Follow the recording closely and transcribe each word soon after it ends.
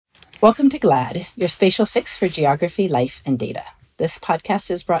Welcome to GLAD, your spatial fix for geography, life, and data. This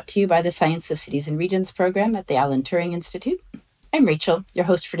podcast is brought to you by the Science of Cities and Regions program at the Alan Turing Institute. I'm Rachel, your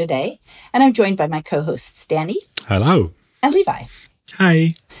host for today, and I'm joined by my co-hosts Dani. Hello. And Levi.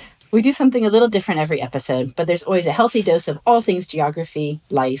 Hi. We do something a little different every episode, but there's always a healthy dose of all things geography,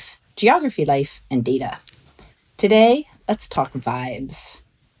 life, and data. Today, let's talk vibes.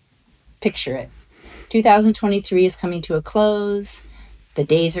 Picture it. 2023 is coming to a close. The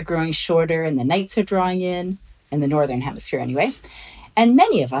days are growing shorter and the nights are drawing in the Northern Hemisphere anyway. And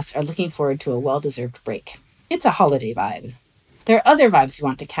many of us are looking forward to a well-deserved break. It's a holiday vibe. There are other vibes we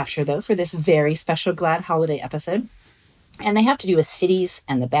want to capture, though, for this very special GLAD holiday episode. And they have to do with cities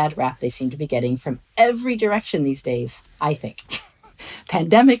and the bad rap they seem to be getting from every direction these days, I think.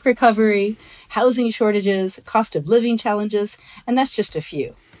 Pandemic recovery, housing shortages, cost of living challenges, and that's just a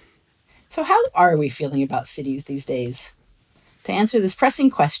few. So how are we feeling about cities these days? To answer this pressing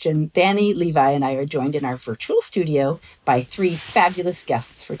question, Dani, Levi, and I are joined in our virtual studio by three fabulous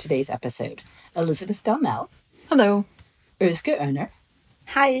guests for today's episode. Elizabeth Delmelle. Hello. Özge Öner.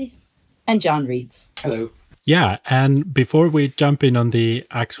 Hi. And Jon Reades. Hello. Yeah, and before we jump in on the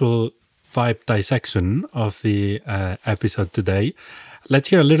actual vibe dissection of the episode today, let's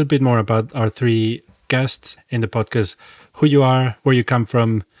hear a little bit more about our three guests in the podcast. Who you are, where you come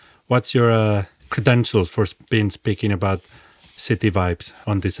from, what's your credentials for speaking about city vibes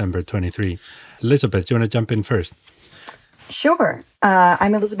on December 23. Elizabeth, do you want to jump in first? Sure.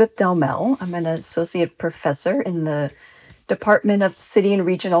 I'm Elizabeth Delmelle. I'm an associate professor in the Department of City and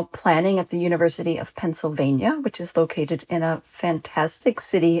Regional Planning at the University of Pennsylvania, which is located in a fantastic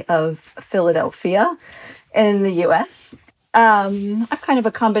city of Philadelphia in the U.S. I'm kind of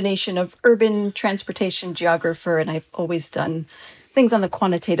a combination of urban transportation geographer, and I've always done things on the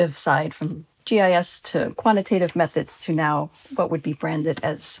quantitative side, from GIS to quantitative methods to now what would be branded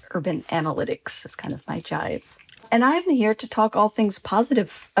as urban analytics is kind of my jive. And I'm here to talk all things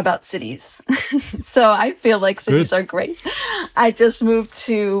positive about cities. So I feel like cities are great. I just moved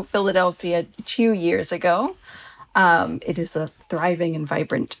to Philadelphia 2 years ago. It is a thriving and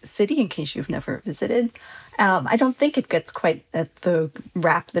vibrant city, in case you've never visited. I don't think it gets quite at the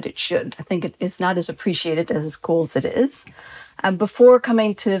rap that it should. I think it is not as appreciated as cool as it is. Before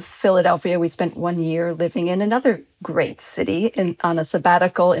coming to Philadelphia, we spent 1 year living in another great city on a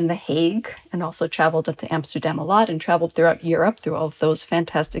sabbatical in The Hague, and also traveled up to Amsterdam a lot and traveled throughout Europe through all of those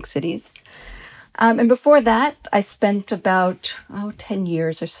fantastic cities. And before that, I spent about 10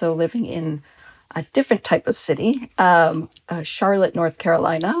 years or so living in a different type of city, Charlotte, North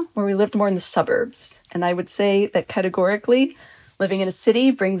Carolina, where we lived more in the suburbs. And I would say that categorically, living in a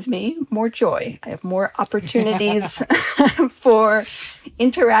city brings me more joy. I have more opportunities for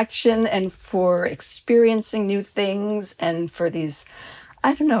interaction and for experiencing new things and for these,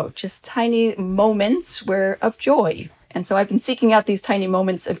 just tiny moments of joy. And so I've been seeking out these tiny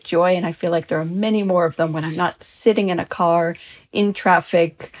moments of joy, and I feel like there are many more of them when I'm not sitting in a car, in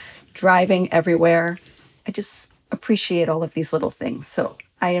traffic, driving everywhere. I just appreciate all of these little things. So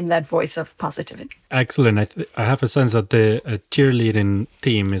I am that voice of positivity. Excellent. I have a sense that the cheerleading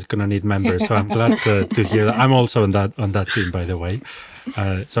team is going to need members, so I'm glad to hear that. I'm also on that team, by the way.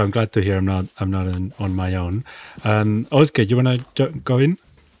 So I'm glad to hear I'm not on my own. Özge, you want to go in?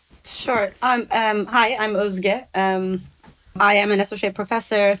 Sure. Hi, I'm Özge. I am an associate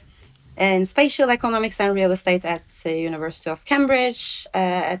professor in spatial economics and real estate at the University of Cambridge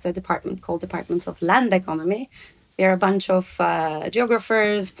at a department called Department of Land Economy. We are a bunch of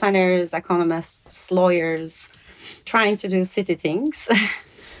geographers, planners, economists, lawyers, trying to do city things.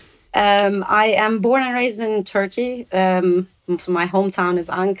 I am born and raised in Turkey. So my hometown is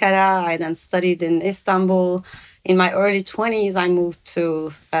Ankara. I then studied in Istanbul. In my early 20s, I moved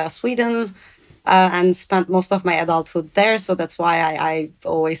to Sweden and spent most of my adulthood there. So that's why I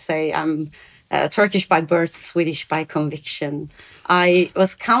always say I'm Turkish by birth, Swedish by conviction. I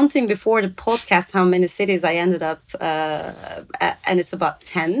was counting before the podcast how many cities I ended up, and it's about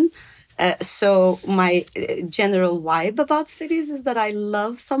 10. So my general vibe about cities is that I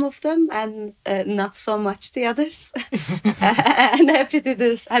love some of them and not so much the others. And happy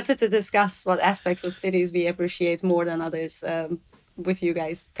to discuss what aspects of cities we appreciate more than others with you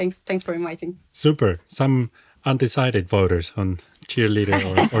guys. Thanks for inviting. Super. Some undecided voters on cheerleader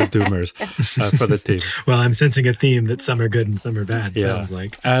or doomers for the team. Well, I'm sensing a theme that some are good and some are bad, yeah. Sounds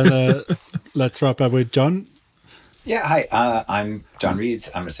like. And let's wrap up with Jon. Yeah, hi. I'm Jon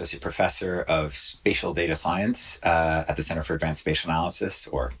Reades. I'm an associate professor of spatial data science at the Center for Advanced Spatial Analysis,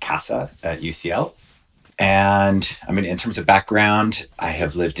 or CASA, at UCL. And in terms of background, I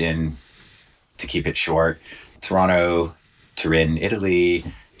have lived in, to keep it short, Toronto, Turin, Italy,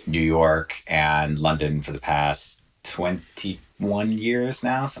 New York and London for the past 21 years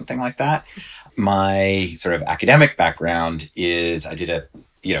now, something like that. My sort of academic background is I did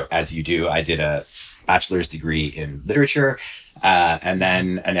as you do, I did a bachelor's degree in literature and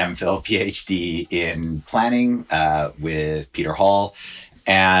then an MPhil PhD in planning with Peter Hall.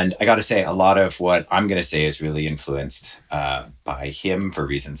 And I got to say, a lot of what I'm going to say is really influenced by him for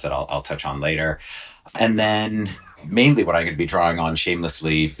reasons that I'll touch on later. And then mainly what I'm going to be drawing on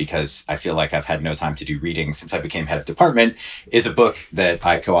shamelessly, because I feel like I've had no time to do reading since I became head of department, is a book that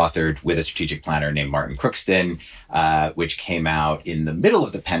I co-authored with a strategic planner named Martin Crookston, which came out in the middle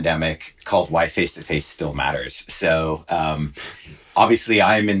of the pandemic, called Why Face-to-Face Still Matters. So obviously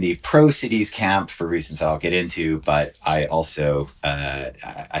I'm in the pro-cities camp for reasons that I'll get into, but I also,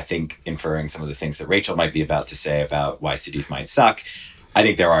 I think inferring some of the things that Rachel might be about to say about why cities might suck, I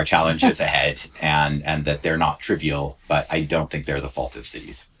think there are challenges ahead and that they're not trivial, but I don't think they're the fault of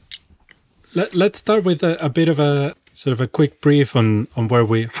cities. Let's start with a bit of a sort of a quick brief on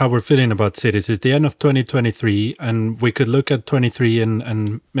how we're feeling about cities. It's the end of 2023, and we could look at 23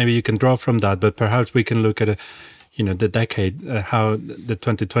 and maybe you can draw from that, but perhaps we can look at the decade, how the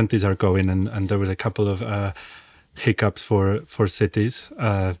 2020s are going, and there was a couple of hiccups for cities.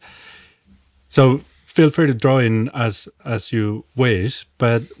 So feel free to draw in as you wish,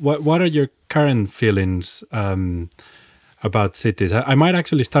 but what are your current feelings about cities? I might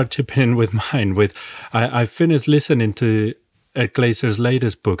actually start chipping in with mine. I finished listening to Ed Glaeser's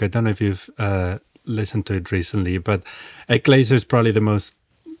latest book. I don't know if you've listened to it recently, but Ed Glaeser is probably the most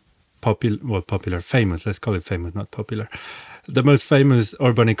famous, let's call it famous, not popular, the most famous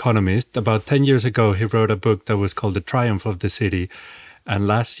urban economist. About 10 years ago, he wrote a book that was called The Triumph of the City. And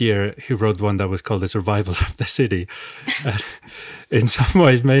last year, he wrote one that was called The Survival of the City. In some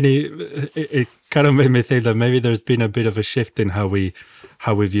ways, it kind of made me think that maybe there's been a bit of a shift in how we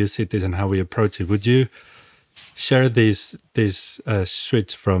view cities and how we approach it. Would you share this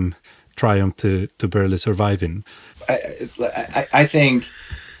switch from triumph to barely surviving? I think,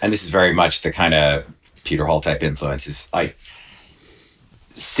 and this is very much the kind of Peter Hall type influence, is like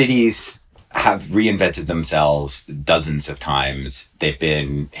cities have reinvented themselves dozens of times. They've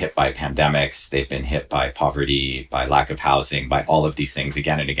been hit by pandemics. They've been hit by poverty, by lack of housing, by all of these things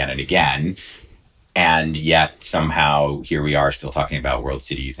again and again and again. And yet somehow here we are still talking about world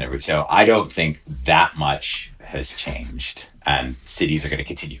cities and everything. So I don't think that much has changed, and cities are going to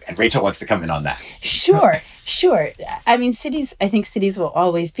continue. And Rachel wants to come in on that. Sure. I mean, I think cities will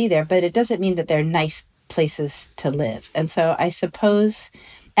always be there, but it doesn't mean that they're nice places to live. And so I suppose,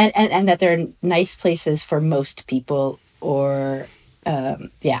 and that they're nice places for most people, or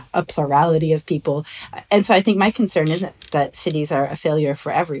a plurality of people. And so I think my concern isn't that cities are a failure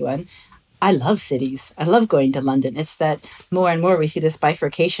for everyone. I love cities. I love going to London. It's that more and more we see this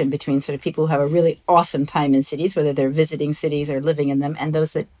bifurcation between sort of people who have a really awesome time in cities, whether they're visiting cities or living in them, and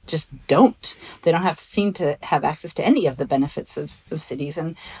those that just don't. They don't seem to have access to any of the benefits of cities.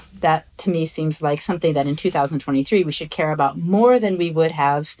 And that, to me, seems like something that in 2023 we should care about more than we would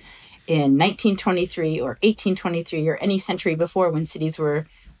have in 1923 or 1823 or any century before, when cities were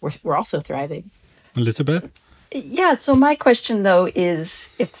also thriving. Elizabeth? Yeah, so my question, though,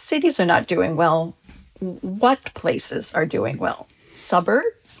 is if cities are not doing well, what places are doing well?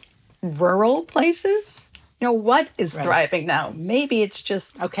 Suburbs? Rural places? What is thriving now? Maybe it's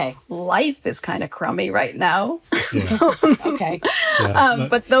just, life is kind of crummy right now. Yeah. Okay.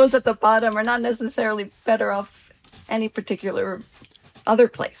 But those at the bottom are not necessarily better off any particular other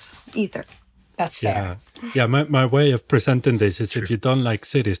place either. That's fair. Yeah, my way of presenting this is, if you don't like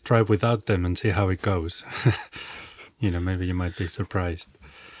cities, try without them and see how it goes. Maybe you might be surprised.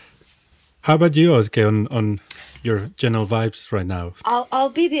 How about you, Özge, on your general vibes right now?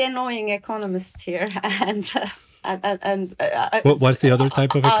 I'll be the annoying economist here, and what's the other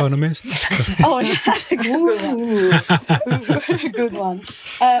type of economist? Oh, yeah. Good one.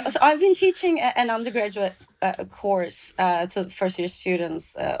 So I've been teaching an undergraduate course to first-year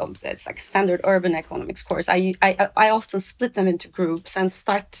students. It's like a standard urban economics course. I often split them into groups and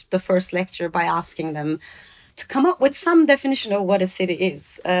start the first lecture by asking them to come up with some definition of what a city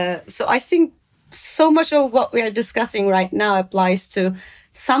is. So I think so much of what we are discussing right now applies to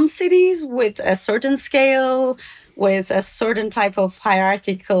some cities with a certain scale, with a certain type of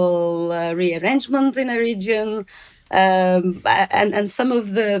hierarchical rearrangement in a region. And some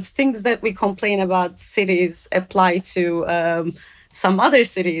of the things that we complain about cities apply to some other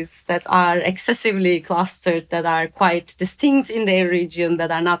cities that are excessively clustered, that are quite distinct in their region,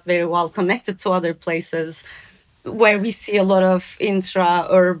 that are not very well connected to other places, where we see a lot of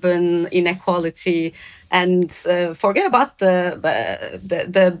intra-urban inequality And forget about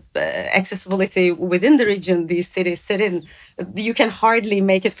the accessibility within the region these cities sit in. You can hardly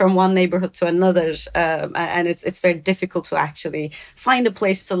make it from one neighborhood to another, and it's very difficult to actually find a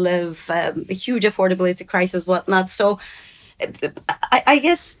place to live. A huge affordability crisis, whatnot. So, I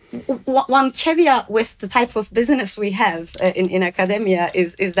guess one caveat with the type of business we have in academia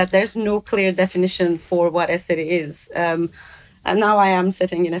is that there's no clear definition for what a city is. And now I am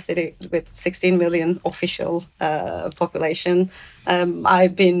sitting in a city with 16 million official population.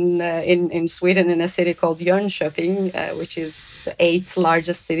 I've been in Sweden in a city called Jönköping, which is the 8th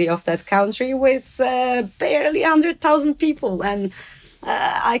largest city of that country with barely 100,000 people. And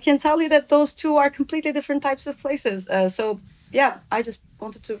I can tell you that those two are completely different types of places. So, yeah, I just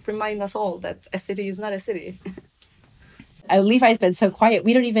wanted to remind us all that a city is not a city. Levi's been so quiet.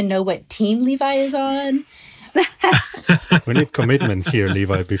 We don't even know what team Levi is on. We need commitment here,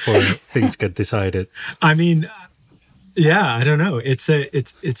 Levi, before things get decided. I mean, yeah, I don't know. It's an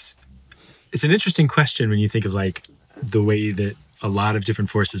interesting question when you think of like the way that a lot of different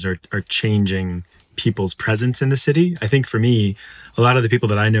forces are changing people's presence in the city. I think for me, a lot of the people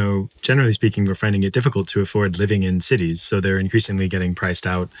that I know, generally speaking, were finding it difficult to afford living in cities. So they're increasingly getting priced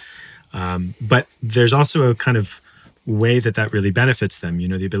out. But there's also a kind of way that really benefits them. You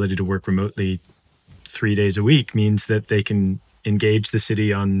know, the ability to work remotely 3 days a week means that they can engage the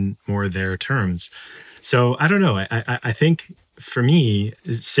city on more their terms. So I don't know. I think for me,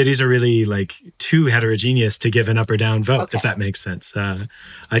 cities are really like too heterogeneous to give an up or down vote, if that makes sense.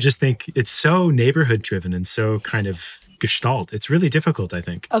 I just think it's so neighborhood driven and so kind of gestalt. It's really difficult, I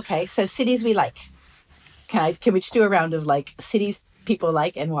think. Okay, so cities we like. Can we just do a round of like cities people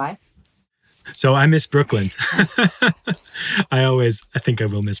like and why? So I miss Brooklyn. I think I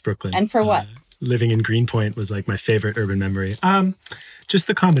will miss Brooklyn. And for what? Living in Greenpoint was like my favorite urban memory. Just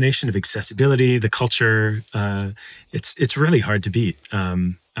the combination of accessibility, the culture. It's really hard to beat.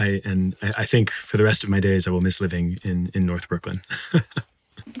 I think for the rest of my days, I will miss living in North Brooklyn.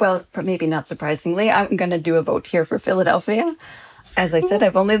 Well, maybe not surprisingly, I'm going to do a vote here for Philadelphia. As I said,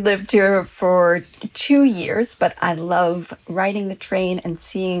 I've only lived here for 2 years, but I love riding the train and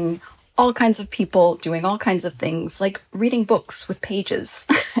seeing all kinds of people doing all kinds of things, like reading books with pages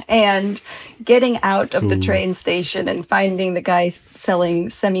and getting out of the train station and finding the guy selling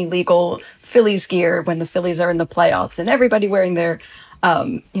semi-legal Phillies gear when the Phillies are in the playoffs, and everybody wearing their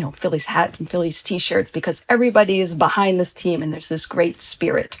Phillies hat and Phillies t-shirts because everybody is behind this team and there's this great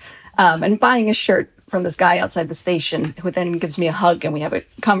spirit. And buying a shirt from this guy outside the station who then gives me a hug and we have a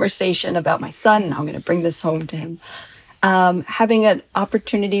conversation about my son and how I'm going to bring this home to him. Having an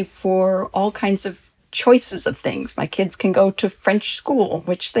opportunity for all kinds of choices of things. My kids can go to French school,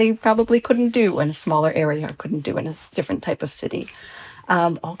 which they probably couldn't do in a smaller area or couldn't do in a different type of city.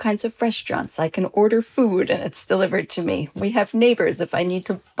 All kinds of restaurants. I can order food and it's delivered to me. We have neighbors if I need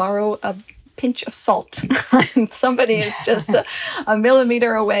to borrow a pinch of salt. And somebody is just a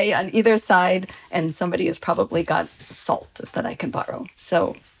millimeter away on either side, and somebody has probably got salt that I can borrow.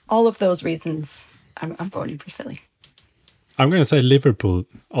 So all of those reasons, I'm voting for Philly. I'm going to say Liverpool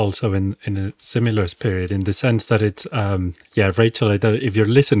also in a similar spirit, in the sense that it's, Rachel, if you're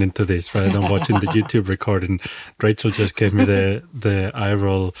listening to this, right, I'm watching the YouTube recording, Rachel just gave me the eye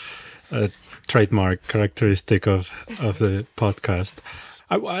roll trademark characteristic of the podcast.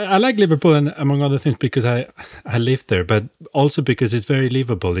 I like Liverpool, and among other things, because I live there, but also because it's very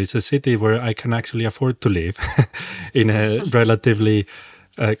livable. It's a city where I can actually afford to live in a relatively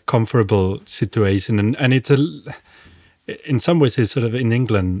comfortable situation. And it's in some ways, it's sort of in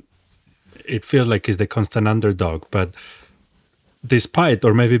England, it feels like it's the constant underdog. But despite,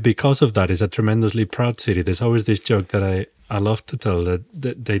 or maybe because of that, it's a tremendously proud city. There's always this joke that I love to tell,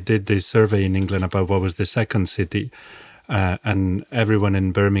 that they did this survey in England about what was the second city. And everyone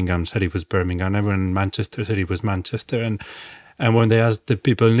in Birmingham said it was Birmingham. Everyone in Manchester said it was Manchester. And when they asked the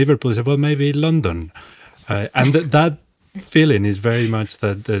people in Liverpool, they said, well, maybe London. And that feeling is very much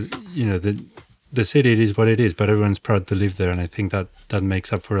that the city, it is what it is, but everyone's proud to live there. And I think that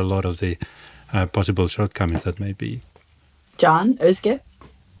makes up for a lot of the possible shortcomings that may be. Jon, Özge?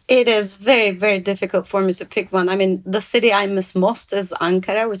 It is very, very difficult for me to pick one. I mean, the city I miss most is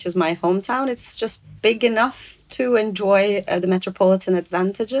Ankara, which is my hometown. It's just big enough to enjoy the metropolitan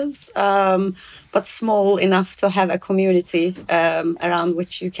advantages, but small enough to have a community around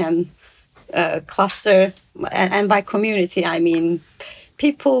which you can cluster. And by community, I mean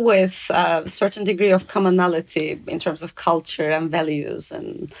people with a certain degree of commonality in terms of culture and values,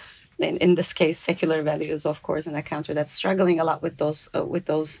 and in this case, secular values, of course, in a country that's struggling a lot with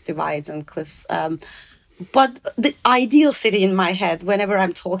those divides and cliffs. but the ideal city in my head, whenever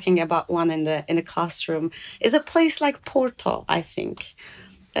I'm talking about one in the classroom, is a place like Porto. I think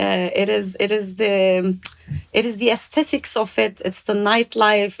it is the aesthetics of it. It's the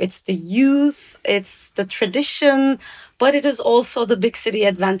nightlife. It's the youth. It's the tradition. But it is also the big city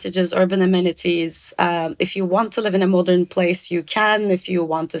advantages, urban amenities. If you want to live in a modern place, you can. If you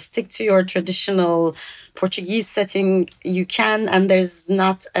want to stick to your traditional Portuguese setting, you can. And there's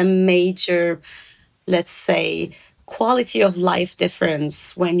not a major, let's say, quality of life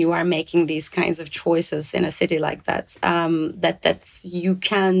difference when you are making these kinds of choices in a city like that. That you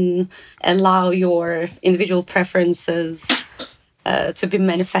can allow your individual preferences to be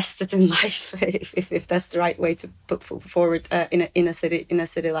manifested in life, if that's the right way to put forward in a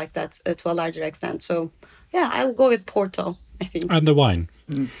city like that to a larger extent. So yeah, I'll go with Porto, I think. And the wine.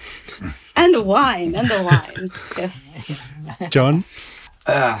 And the wine. Yes. Jon?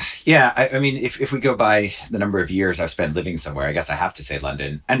 I mean, if we go by the number of years I've spent living somewhere, I guess I have to say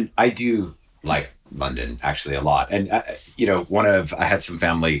London. And I do like London actually a lot. And, I had some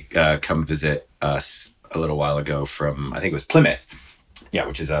family come visit us a little while ago from, I think it was Plymouth,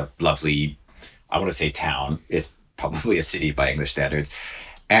 which is a lovely, I want to say town. It's probably a city by English standards.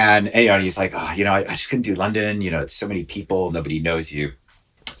 And he's like, I just couldn't do London. It's so many people, nobody knows you.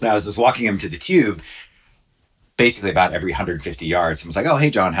 And I was walking him to the tube, basically about every 150 yards. I was like, oh, hey,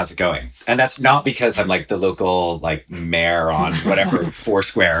 Jon, how's it going? And that's not because I'm like the local like mayor on whatever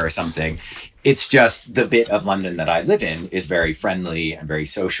Foursquare or something. It's just the bit of London that I live in is very friendly and very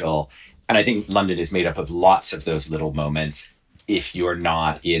social. And I think London is made up of lots of those little moments if you're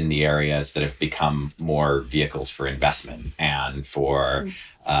not in the areas that have become more vehicles for investment and for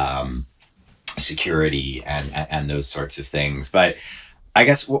security and those sorts of things. But I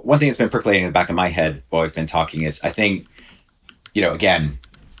guess one thing that's been percolating in the back of my head while I've been talking is I think, again,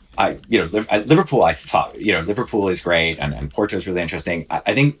 Liverpool, I thought, Liverpool is great and Porto is really interesting.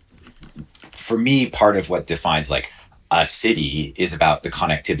 I think for me, part of what defines like a city is about the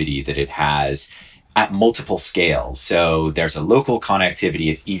connectivity that it has at multiple scales. So there's a local connectivity.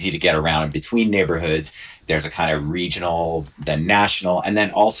 It's easy to get around between neighborhoods. There's a kind of regional, then national, and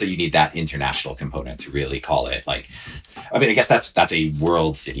then also you need that international component to really call it like, I mean, I guess that's a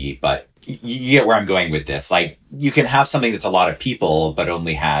world city, but you get where I'm going with this. Like you can have something that's a lot of people, but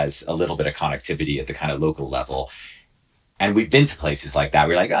only has a little bit of connectivity at the kind of local level. And we've been to places like that.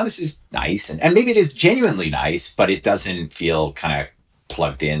 We're like, oh, this is nice. And maybe it is genuinely nice, but it doesn't feel kind of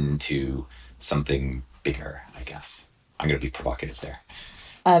plugged into something bigger, I guess. I'm going to be provocative there.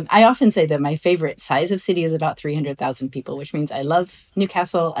 I often say that my favorite size of city is about 300,000 people, which means I love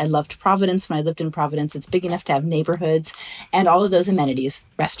Newcastle. I loved Providence when I lived in Providence. It's big enough to have neighborhoods and all of those amenities,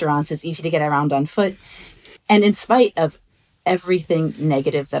 restaurants. It's easy to get around on foot. And in spite of everything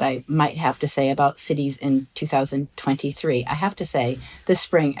negative that I might have to say about cities in 2023, I have to say this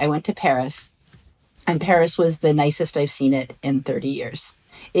spring I went to Paris, and Paris was the nicest I've seen it in 30 years.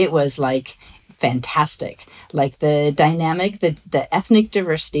 It was like fantastic. Like the dynamic, the ethnic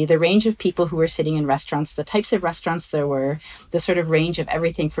diversity, the range of people who were sitting in restaurants, the types of restaurants there were, the sort of range of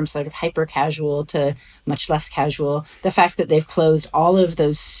everything from sort of hyper casual to much less casual. The fact that they've closed all of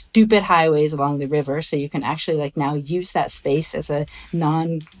those stupid highways along the river so you can actually like now use that space as a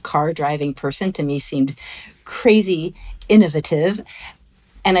non-car driving person, to me seemed crazy innovative.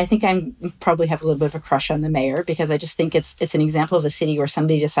 And I think I probably have a little bit of a crush on the mayor because I just think it's an example of a city where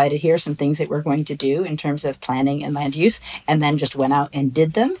somebody decided here are some things that we're going to do in terms of planning and land use, and then just went out and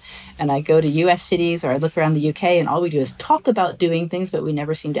did them. And I go to US cities or I look around the UK and all we do is talk about doing things, but we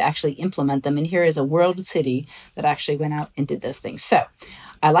never seem to actually implement them. And here is a world city that actually went out and did those things. So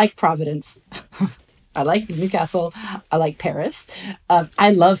I like Providence. I like Newcastle. I like Paris.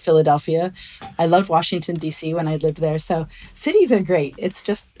 I love Philadelphia. I loved Washington, D.C. when I lived there. So cities are great. It's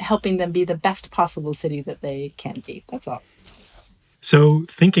just helping them be the best possible city that they can be. That's all. So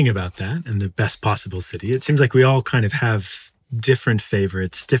thinking about that and the best possible city, it seems like we all kind of have different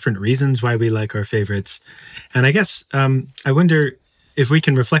favorites, different reasons why we like our favorites. And I guess I wonder if we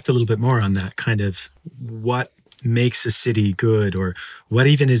can reflect a little bit more on that kind of what makes a city good, or what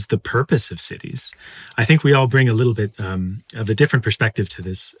even is the purpose of cities. I think we all bring a little bit of a different perspective to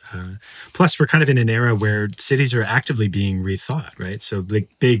this. Plus, we're kind of in an era where cities are actively being rethought, right? So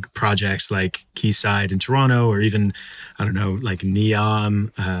big projects like Quayside in Toronto, or even, I don't know, like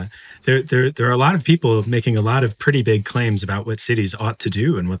Neom. There are a lot of people making a lot of pretty big claims about what cities ought to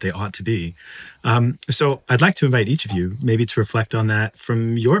do and what they ought to be. So I'd like to invite each of you maybe to reflect on that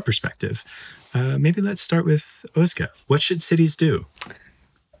from your perspective. Maybe let's start with Özge. What should cities do?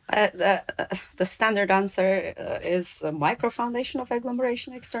 the standard answer is a micro foundation of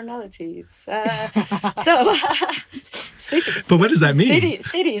agglomeration externalities. So cities. But what does that mean?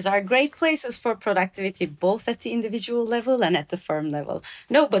 Cities are great places for productivity, both at the individual level and at the firm level.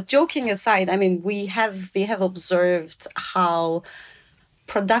 No, but joking aside, I mean, we have observed how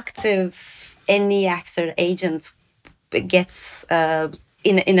productive any actor agent gets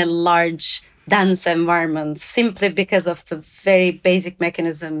in a large dense environment, simply because of the very basic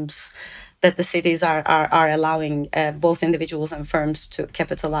mechanisms that the cities are allowing both individuals and firms to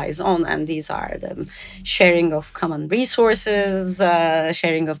capitalize on. And these are the sharing of common resources,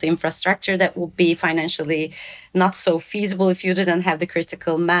 sharing of the infrastructure that would be financially not so feasible if you didn't have the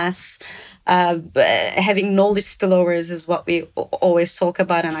critical mass. Having knowledge spillovers is what we always talk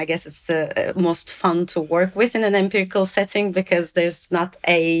about, and I guess it's the most fun to work with in an empirical setting, because there's not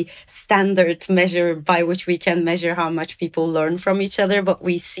a standard measure by which we can measure how much people learn from each other, but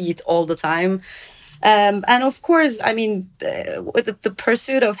we see it all the time. And of course, I mean, the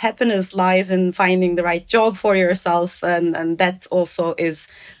pursuit of happiness lies in finding the right job for yourself, and that also is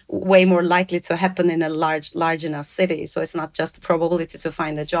way more likely to happen in a large enough city. So it's not just the probability to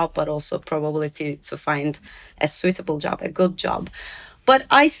find a job, but also probability to find a suitable job, a good job. But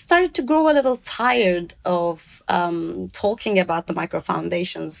I started to grow a little tired of talking about the micro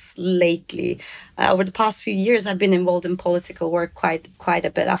foundations lately. Over the past few years, I've been involved in political work quite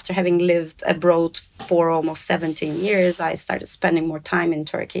a bit. After having lived abroad for almost 17 years, I started spending more time in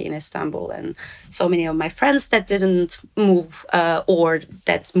Turkey, in Istanbul, and so many of my friends that didn't move or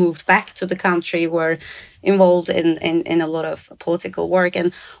that moved back to the country were involved in a lot of political work.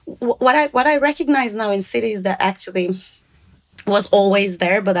 And what I recognize now in cities that actually was always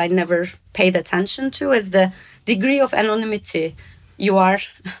there, but I never paid attention to, is the degree of anonymity you are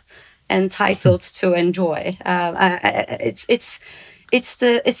entitled to enjoy. It's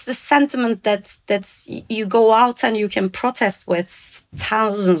the sentiment that you go out and you can protest with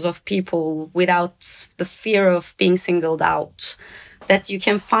thousands of people without the fear of being singled out. That you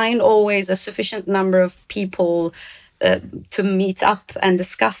can find always a sufficient number of people to meet up and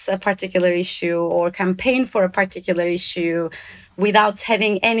discuss a particular issue or campaign for a particular issue without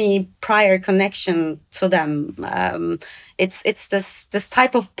having any prior connection to them. It's this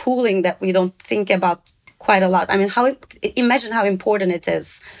type of pooling that we don't think about quite a lot. I mean, imagine how important it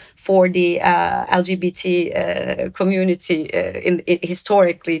is for the LGBT community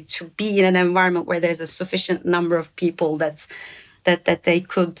historically to be in an environment where there's a sufficient number of people that they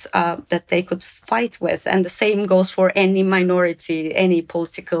could fight with, and the same goes for any minority, any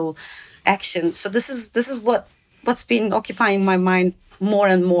political action. So this is what's been occupying my mind more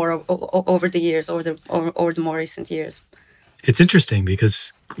and more over the years, over the more recent years. It's interesting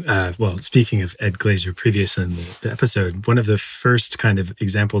because, speaking of Ed Glaeser previous in the episode, one of the first kind of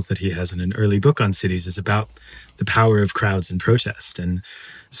examples that he has in an early book on cities is about the power of crowds and protest. And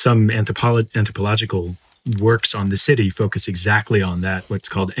some anthropological works on the city focus exactly on that, what's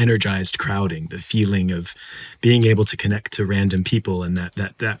called energized crowding, the feeling of being able to connect to random people and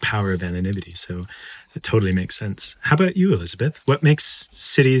that power of anonymity. So it totally makes sense. How about you, Elizabeth? What makes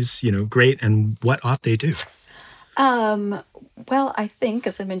cities, great, and what ought they do? Well, I think,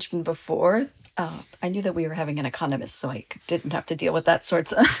 as I mentioned before, I knew that we were having an economist, so I didn't have to deal with that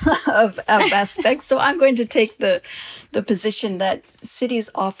sorts of aspects. So I'm going to take the position that cities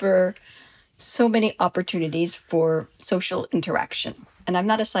offer so many opportunities for social interaction. And I'm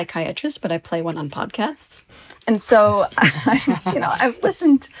not a psychiatrist, but I play one on podcasts. And so, I've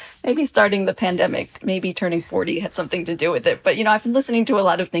listened, maybe starting the pandemic, maybe turning 40 had something to do with it. But, I've been listening to a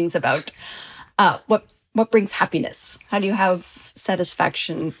lot of things about what brings happiness. How do you have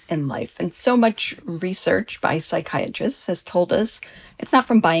satisfaction in life? And so much research by psychiatrists has told us it's not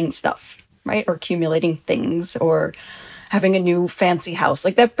from buying stuff, right? Or accumulating things or having a new fancy house.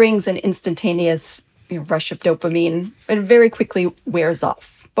 Like that brings an instantaneous rush of dopamine, but it very quickly wears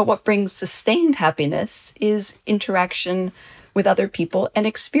off. But what brings sustained happiness is interaction with other people and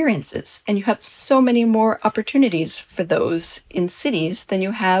experiences. And you have so many more opportunities for those in cities than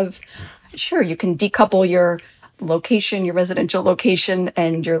you have. Sure, you can decouple your location, your residential location,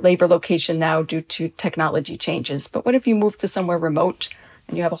 and your labor location now due to technology changes. But what if you move to somewhere remote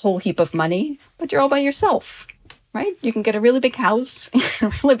and you have a whole heap of money, but you're all by yourself? Right? You can get a really big house,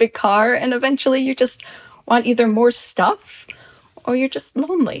 a really big car, and eventually you just want either more stuff or you're just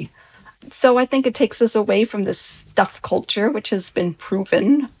lonely. So I think it takes us away from this stuff culture, which has been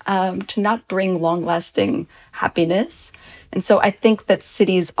proven to not bring long-lasting happiness. And so I think that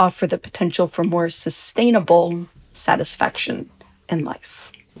cities offer the potential for more sustainable satisfaction in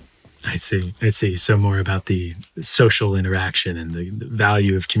life. I see. I see. So more about the social interaction and the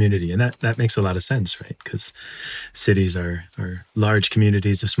value of community. And that makes a lot of sense, right? Because cities are large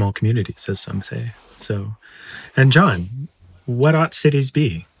communities of small communities, as some say. So, and Jon, what ought cities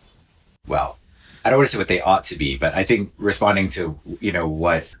be? Well, I don't want to say what they ought to be, but I think responding to,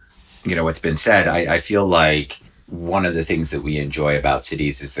 what's been said, I feel like one of the things that we enjoy about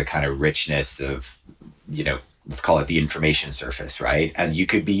cities is the kind of richness of, let's call it the information surface, right? And you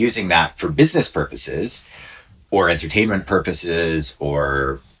could be using that for business purposes or entertainment purposes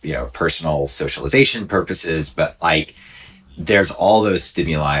or, personal socialization purposes. But like, there's all those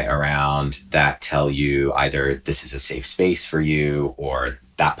stimuli around that tell you either this is a safe space for you, or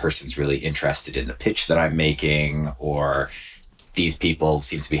that person's really interested in the pitch that I'm making, or these people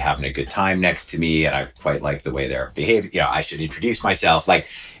seem to be having a good time next to me and I quite like the way they're behaving. I should introduce myself.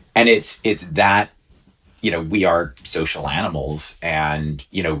 And it's that, we are social animals, and,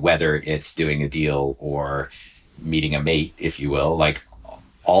 whether it's doing a deal or meeting a mate, if you will, like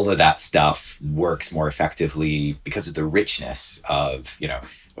all of that stuff works more effectively because of the richness of,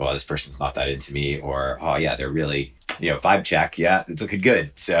 well, this person's not that into me, or, oh yeah, they're really, vibe check. Yeah, it's looking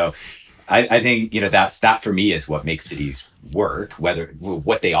good. So I think, that for me is what makes cities work.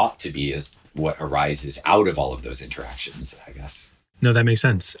 What they ought to be is what arises out of all of those interactions, I guess. No, that makes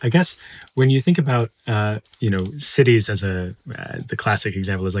sense. I guess when you think about, cities as the classic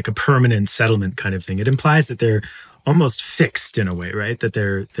example is like a permanent settlement kind of thing, it implies that they're almost fixed in a way, right? That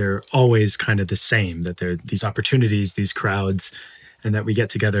they're always kind of the same, that they're these opportunities, these crowds, and that we get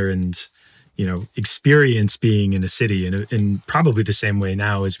together and, experience being in a city in probably the same way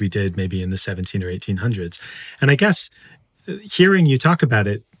now as we did maybe in the 17 or 1800s. And I guess hearing you talk about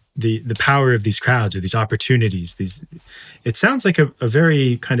it, the power of these crowds or these opportunities, it sounds like a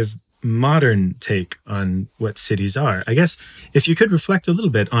very kind of modern take on what cities are. I guess if you could reflect a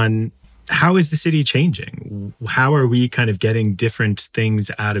little bit on how is the city changing? How are we kind of getting different things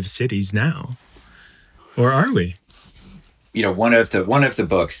out of cities now? Or are we? One of the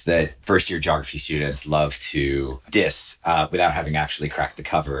books that first year geography students love to diss without having actually cracked the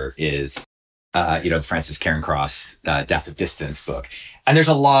cover is the Francis Cairncross Death of Distance book. And there's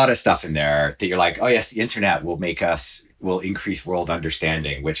a lot of stuff in there that you're like, oh yes, the internet will increase world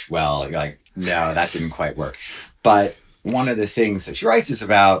understanding, which, well, you're like, no, that didn't quite work. But one of the things that she writes is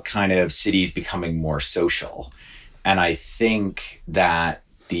about kind of cities becoming more social. And I think that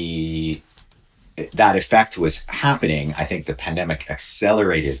that effect was happening. I think the pandemic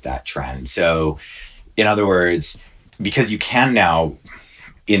accelerated that trend. So in other words, because you can now,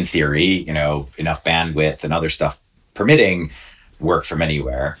 in theory, enough bandwidth and other stuff permitting, work from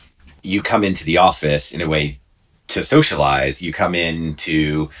anywhere, you come into the office in a way to socialize. You come in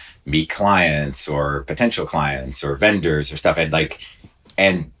to meet clients or potential clients or vendors or stuff,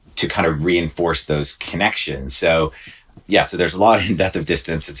 and to kind of reinforce those connections. So yeah, so there's a lot in Death of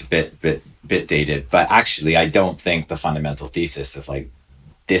Distance. It's a bit dated, but actually I don't think the fundamental thesis of like,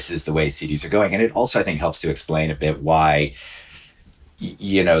 this is the way cities are going. And it also, I think, helps to explain a bit why,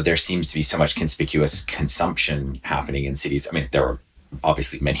 there seems to be so much conspicuous consumption happening in cities. I mean, there are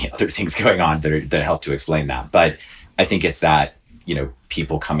obviously many other things going on that help to explain that. But I think it's that,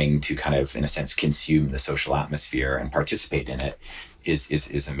 people coming to kind of, in a sense, consume the social atmosphere and participate in it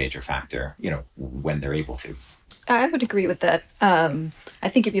is a major factor, when they're able to. I would agree with that. I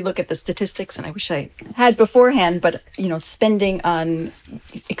think if you look at the statistics, and I wish I had beforehand, but spending on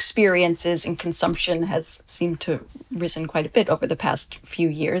experiences and consumption has seemed to risen quite a bit over the past few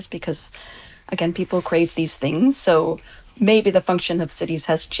years because, again, people crave these things. So maybe the function of cities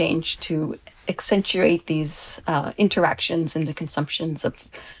has changed to accentuate these interactions and the consumptions of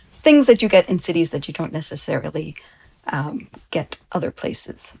things that you get in cities that you don't necessarily get other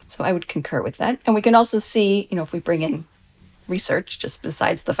places. So I would concur with that. And we can also see, if we bring in research, just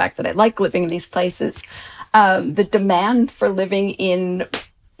besides the fact that I like living in these places, the demand for living in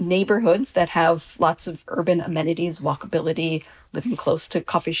neighborhoods that have lots of urban amenities, walkability, living close to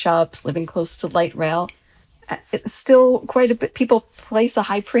coffee shops, living close to light rail, it's still quite a bit. People place a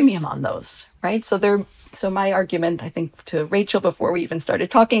high premium on those, right? So my argument, I think, to Rachel before we even started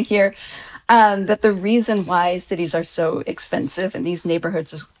talking here, that the reason why cities are so expensive and these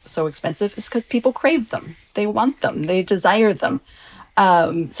neighborhoods are so expensive is because people crave them. They want them. They desire them.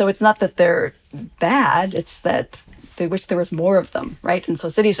 So it's not that they're bad. It's that they wish there was more of them, right? And so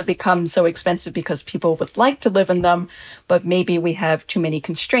cities have become so expensive because people would like to live in them, but maybe we have too many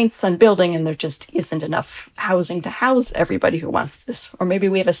constraints on building and there just isn't enough housing to house everybody who wants this. Or maybe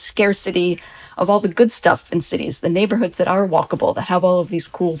we have a scarcity of all the good stuff in cities, the neighborhoods that are walkable, that have all of these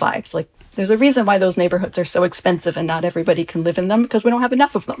cool vibes. Like, there's a reason why those neighborhoods are so expensive and not everybody can live in them, because we don't have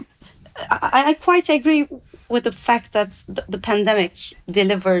enough of them. I quite agree with the fact that the pandemic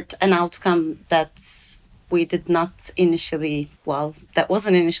delivered an outcome that we did not initially, that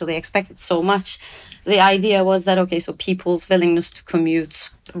wasn't initially expected so much. The idea was that, okay, so people's willingness to commute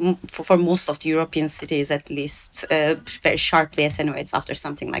for most of the European cities, at least, very sharply attenuates after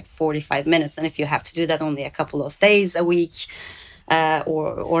something like 45 minutes. And if you have to do that only a couple of days a week,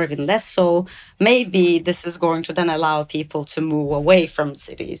 or even less so, maybe this is going to then allow people to move away from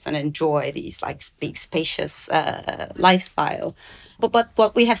cities and enjoy these like big spacious lifestyle. But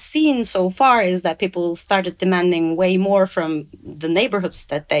what we have seen so far is that people started demanding way more from the neighborhoods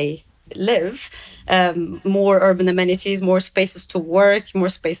that they live, more urban amenities, more spaces to work, more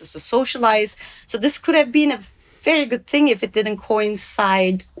spaces to socialize. So this could have been a very good thing if it didn't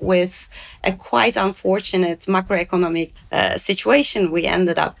coincide with a quite unfortunate macroeconomic situation we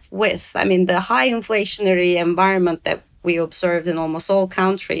ended up with. I mean, the high inflationary environment that we observed in almost all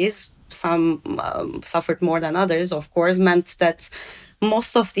countries, some suffered more than others, of course, meant that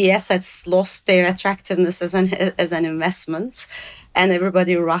most of the assets lost their attractiveness as an investment, and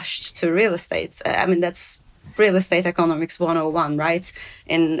everybody rushed to real estate. I mean, that's real estate economics 101, right?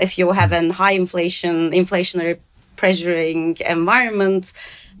 And if you have a high inflationary pressuring environment,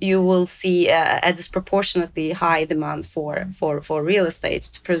 you will see a disproportionately high demand for real estate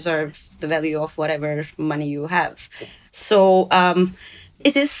to preserve the value of whatever money you have. So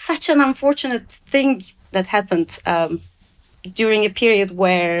it is such an unfortunate thing that happened during a period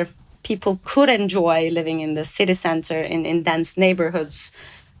where people could enjoy living in the city center in dense neighborhoods.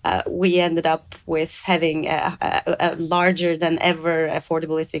 We ended up with having a larger than ever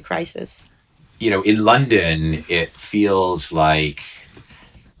affordability crisis. You know, in London, it feels like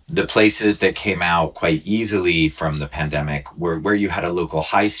the places that came out quite easily from the pandemic were where you had a local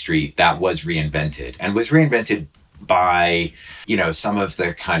high street that was reinvented by, you know, some of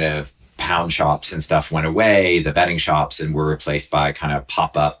the kind of pound shops and stuff went away, the betting shops, and were replaced by kind of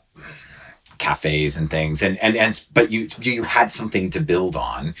pop-up cafes and things, but you had something to build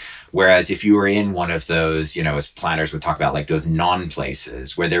on. Whereas if you were in one of those, you know, as planners would talk about, like those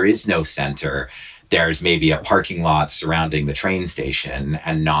non-places where there is no center, there's maybe a parking lot surrounding the train station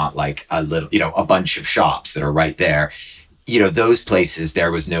and not like a little, you know, a bunch of shops that are right there. You know, those places,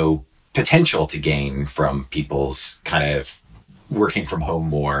 there was no potential to gain from people's kind of working from home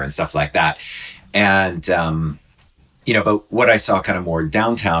more and stuff like that. And, you know, but what I saw kind of more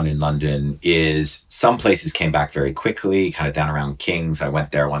downtown in London is some places came back very quickly, kind of down around King's. I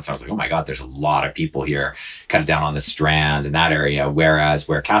went there once. I was like, oh my God, there's a lot of people here, kind of down on the Strand in that area. Whereas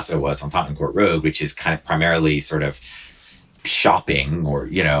where CASA was on Tottenham Court Road, which is kind of primarily sort of shopping, or,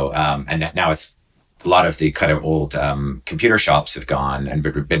 you know, and now it's a lot of the kind of old computer shops have gone and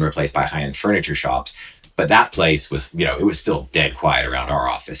been replaced by high-end furniture shops. But that place was, you know, it was still dead quiet around our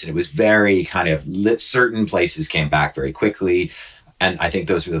office. And it was very kind of certain places came back very quickly. And I think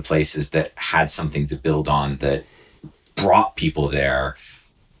those were the places that had something to build on, that brought people there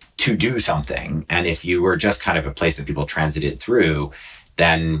to do something. And if you were just kind of a place that people transited through,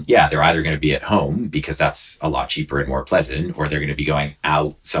 then yeah, they're either going to be at home because that's a lot cheaper and more pleasant, or they're going to be going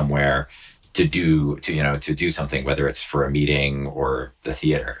out somewhere to do something, whether it's for a meeting or the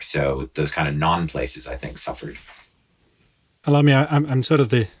theater. So those kind of non-places, I think, suffered. Allow me, I'm sort of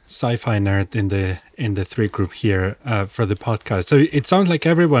the sci-fi nerd in the three group here for the podcast. So it sounds like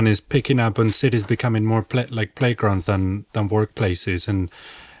everyone is picking up on cities becoming more like playgrounds than workplaces, and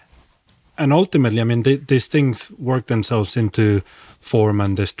ultimately, I mean, these things work themselves into form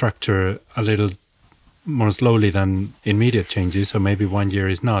and the structure a little more slowly than immediate changes. So maybe 1 year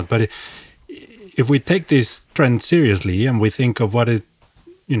is not, but if we take this trend seriously and we think of what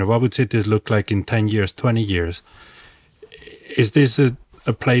would cities look like in 10 years, 20 years, is this a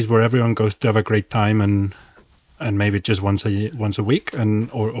place where everyone goes to have a great time and maybe just once a week,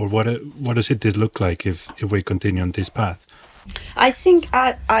 or what does cities look like if we continue on this path? I think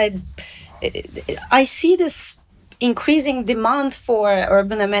I see this increasing demand for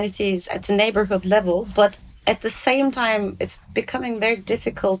urban amenities at the neighborhood level, but at the same time, it's becoming very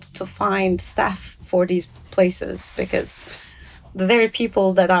difficult to find staff for these places because the very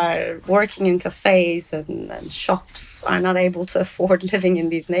people that are working in cafes and shops are not able to afford living in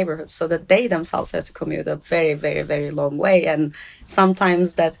these neighborhoods, so that they themselves have to commute a very, very, very long way. And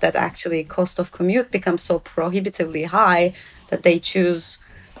sometimes that actually cost of commute becomes so prohibitively high that they choose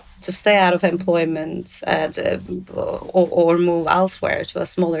to stay out of employment or move elsewhere to a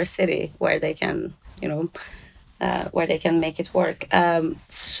smaller city where they can, where they can make it work.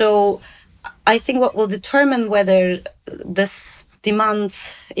 So I think what will determine whether this demand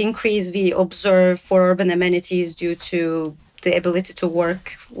increase we observe for urban amenities due to the ability to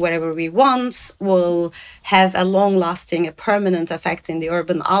work wherever we want will have a long-lasting, a permanent effect in the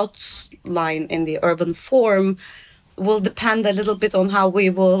urban outline, in the urban form, will depend a little bit on how we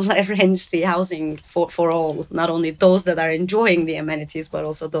will arrange the housing for all, not only those that are enjoying the amenities, but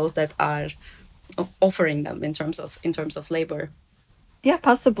also those that are offering them in terms of labor. Yeah,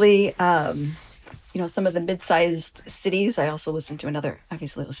 possibly. Some of the mid-sized cities. I also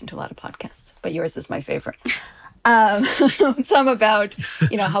obviously listen to a lot of podcasts, but yours is my favorite. Some about,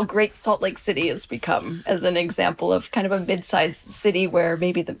 how great Salt Lake City has become as an example of kind of a mid-sized city where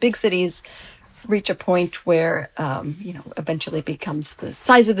maybe the big cities reach a point where, eventually becomes the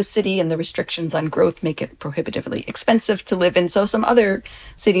size of the city and the restrictions on growth make it prohibitively expensive to live in. So some other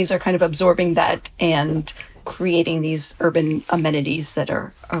cities are kind of absorbing that and creating these urban amenities that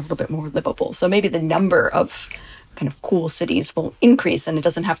are a little bit more livable. So maybe the number of kind of cool cities will increase, and it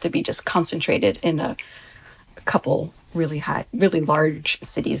doesn't have to be just concentrated in a couple really large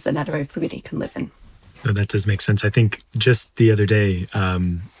cities that not everybody can live in. No, that does make sense. I think just the other day,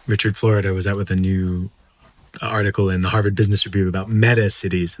 Richard Florida was out with a new article in the Harvard Business Review about meta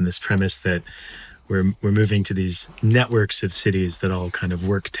cities and this premise that we're moving to these networks of cities that all kind of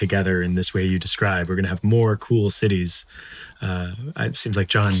work together in this way you describe. We're going to have more cool cities. It seems like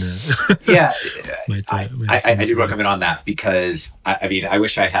Jon. Yeah, I do recommend on that because I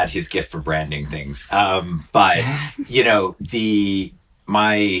wish I had his gift for branding things. But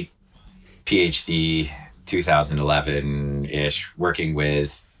my PhD 2011-ish, working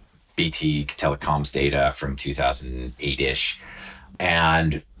with BT telecoms data from 2008-ish,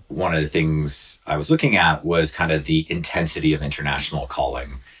 and one of the things I was looking at was kind of the intensity of international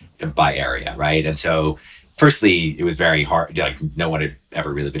calling by area, right? And so firstly, it was very hard, like no one had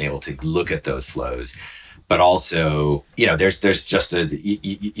ever really been able to look at those flows. But also, there's just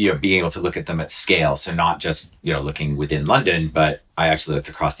being able to look at them at scale. So not just, looking within London, but I actually looked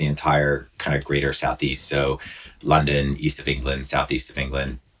across the entire kind of greater Southeast. So London, east of England, southeast of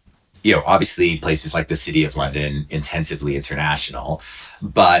England. Obviously places like the City of London, intensively international,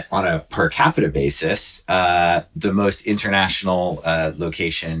 but on a per capita basis, the most international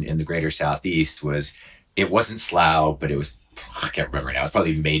location in the greater Southeast it wasn't Slough, but it was, I can't remember now, it's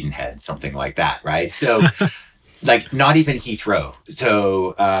probably Maidenhead, something like that, right? So like not even Heathrow.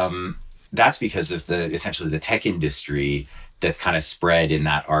 So that's because of essentially the tech industry that's kind of spread in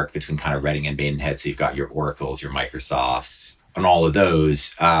that arc between kind of Reading and Maidenhead. So you've got your Oracles, your Microsofts, and all of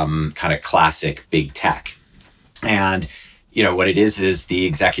those kind of classic big tech. And, what it is the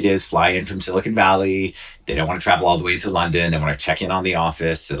executives fly in from Silicon Valley. They don't want to travel all the way into London. They want to check in on the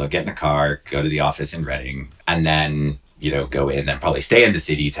office. So they'll get in a car, go to the office in Reading, and then, go in, then probably stay in the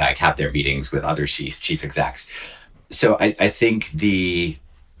city to have their meetings with other chief execs. So I think the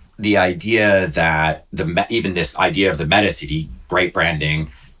idea that even this idea of the meta city, great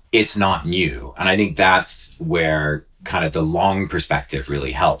branding, it's not new. And I think that's where kind of the long perspective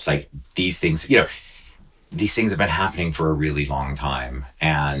really helps. Like these things, these things have been happening for a really long time.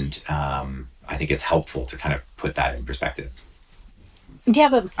 And I think it's helpful to kind of put that in perspective. Yeah,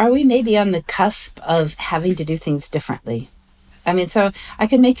 but are we maybe on the cusp of having to do things differently? I mean, so I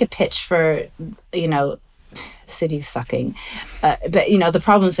could make a pitch for, cities sucking, but, the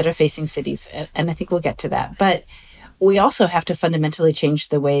problems that are facing cities. And I think we'll get to that. But we also have to fundamentally change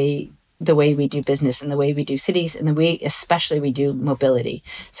the way we do business and the way we do cities and the way especially we do mobility.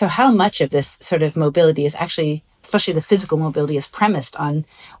 So how much of this sort of mobility is actually, especially the physical mobility, is premised on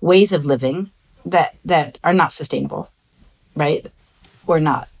ways of living that are not sustainable, right? Or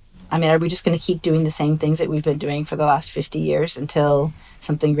not. I mean, are we just going to keep doing the same things that we've been doing for the last 50 years until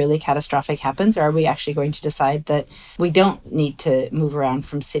something really catastrophic happens? Or are we actually going to decide that we don't need to move around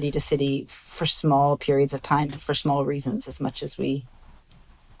from city to city for small periods of time, for small reasons, as much as we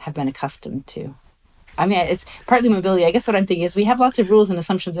have been accustomed to? I mean, it's partly mobility. I guess what I'm thinking is we have lots of rules and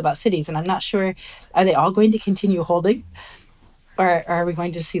assumptions about cities, and I'm not sure, are they all going to continue holding? Or are we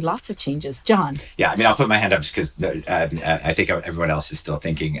going to see lots of changes? Jon? Yeah, I mean, I'll put my hand up just because I think everyone else is still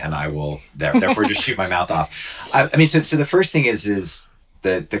thinking, and I will therefore just shoot my mouth off. I mean, so the first thing is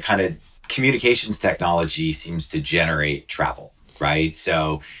the kind of communications technology seems to generate travel. right?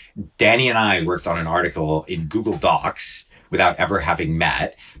 So Dani and I worked on an article in Google Docs without ever having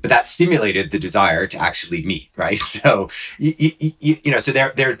met, but that stimulated the desire to actually meet, right? So, so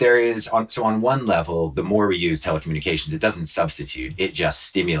there is, on one level, the more we use telecommunications, it doesn't substitute, it just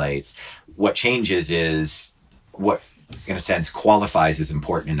stimulates. What changes is what, in a sense, qualifies as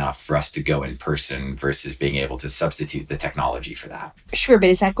important enough for us to go in person versus being able to substitute the technology for that. Sure, but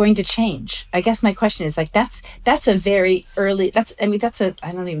is that going to change? I guess my question is like, that's a very early, I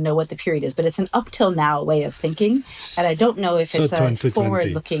don't even know what the period is, but it's an up till now way of thinking. And I don't know if it's a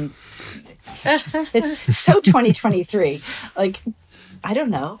forward looking, it's so 2023. Like, I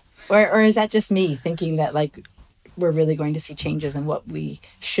don't know. Or is that just me thinking that like, we're really going to see changes in what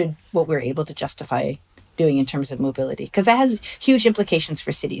we're able to justify doing in terms of mobility, because that has huge implications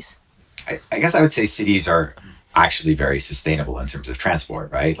for cities. I guess I would say cities are actually very sustainable in terms of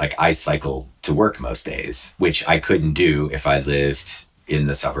transport, right? Like I cycle to work most days, which I couldn't do if I lived in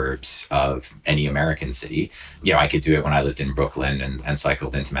the suburbs of any American city. I could do it when I lived in Brooklyn and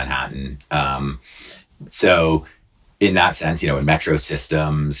cycled into Manhattan. So in that sense, in metro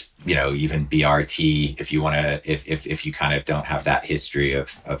systems, even BRT, if you want to, if you kind of don't have that history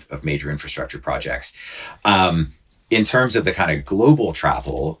of major infrastructure projects. In terms of the kind of global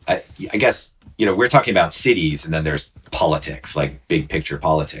travel, I guess, we're talking about cities, and then there's politics, like big picture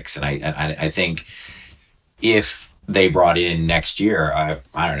politics. And I think if they brought in next year,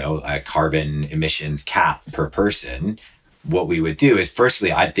 I don't know, a carbon emissions cap per person, what we would do is,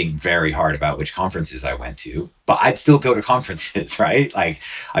 firstly, I'd think very hard about which conferences I went to, but I'd still go to conferences, right? Like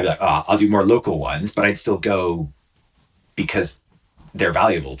I'd be like, oh, I'll do more local ones, but I'd still go because they're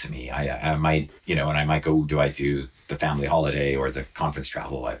valuable to me. I might, and I might go, do I do the family holiday or the conference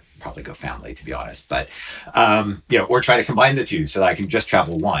travel? I'd probably go family, to be honest, but, or try to combine the two so that I can just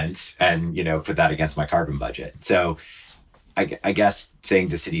travel once and, put that against my carbon budget. So I guess saying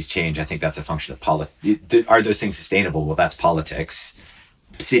do cities change, I think that's a function of politics. Are those things sustainable? Well, that's politics.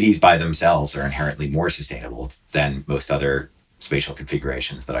 Cities by themselves are inherently more sustainable than most other spatial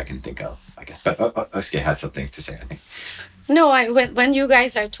configurations that I can think of, I guess. But Özge has something to say, I think. No, when you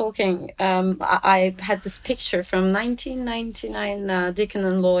guys are talking, I had this picture from 1999, Deacon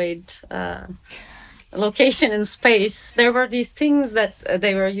and Lloyd location in space. There were these things that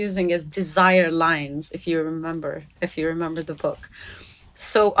they were using as desire lines, if you remember the book.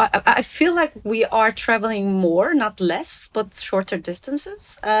 So I feel like we are traveling more, not less, but shorter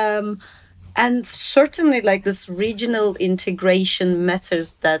distances. And certainly like this regional integration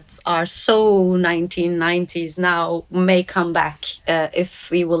methods that are so 1990s now may come back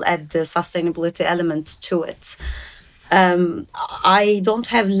if we will add the sustainability element to it. I don't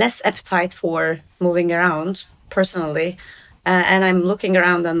have less appetite for moving around personally, and I'm looking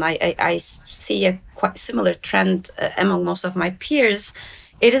around and I see a quite similar trend among most of my peers.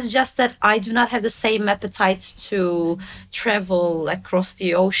 It is just that I do not have the same appetite to travel across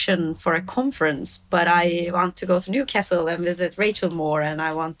the ocean for a conference, but I want to go to Newcastle and visit Rachel more, and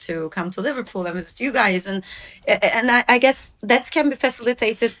I want to come to Liverpool and visit you guys. And I guess that can be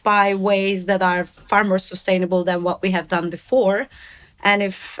facilitated by ways that are far more sustainable than what we have done before. And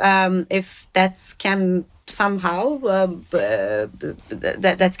if that can somehow,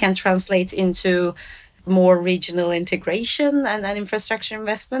 that can translate into more regional integration and infrastructure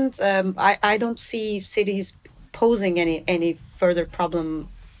investment, I don't see cities posing any further problem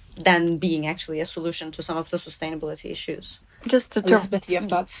than being actually a solution to some of the sustainability issues. Just to Elizabeth, do you have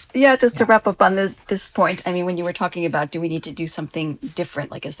thoughts? Yeah, to wrap up on this point, I mean, when you were talking about, do we need to do something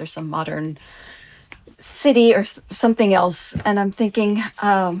different? Like, is there some modern city or something else? And I'm thinking,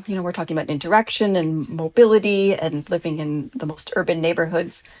 we're talking about interaction and mobility and living in the most urban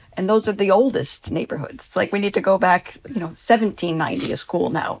neighborhoods. And those are the oldest neighborhoods. It's like we need to go back, 1790 is cool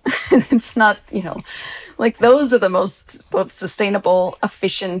now. It's not, like those are the most both sustainable,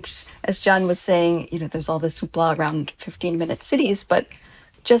 efficient, as Jon was saying, there's all this hoopla around 15-minute cities, but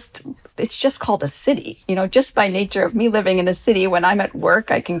it's just called a city. Just by nature of me living in a city, when I'm at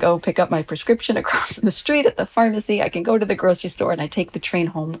work, I can go pick up my prescription across the street at the pharmacy. I can go to the grocery store and I take the train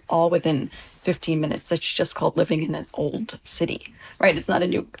home all within 15 minutes. It's just called living in an old city, right? It's not a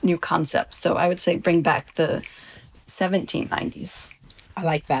new concept. So I would say bring back the 1790s. I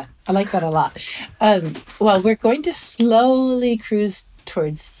like that. I like that a lot. Well, we're going to slowly cruise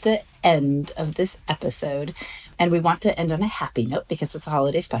towards the end of this episode. And we want to end on a happy note because it's a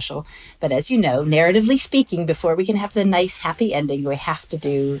holiday special. But as you know, narratively speaking, before we can have the nice happy ending, we have to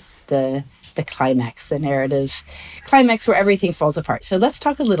do the climax, the narrative climax where everything falls apart. So let's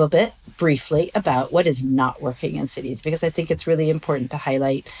talk a little bit briefly about what is not working in cities, because I think it's really important to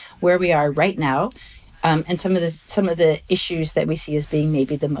highlight where we are right now and some of the issues that we see as being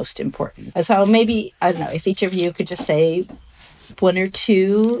maybe the most important. So maybe, I don't know, if each of you could just say one or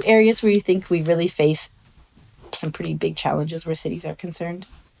two areas where you think we really face some pretty big challenges where cities are concerned.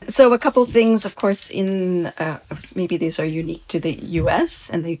 So a couple of things, of course, in maybe these are unique to the US,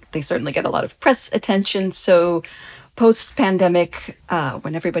 and they certainly get a lot of press attention. So post-pandemic,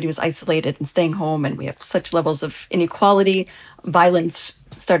 when everybody was isolated and staying home and we have such levels of inequality, violence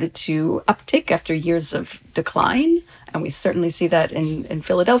started to uptick after years of decline. And we certainly see that in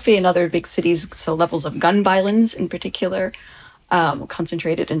Philadelphia and other big cities. So levels of gun violence in particular,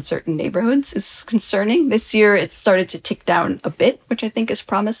 concentrated in certain neighborhoods, is concerning. This year, it started to tick down a bit, which I think is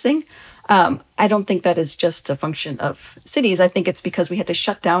promising. I don't think that is just a function of cities. I think it's because we had to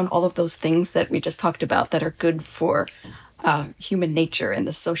shut down all of those things that we just talked about that are good for human nature and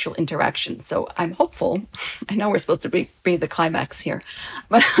the social interaction. So I'm hopeful. I know we're supposed to be the climax here,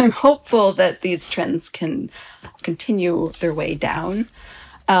 but I'm hopeful that these trends can continue their way down.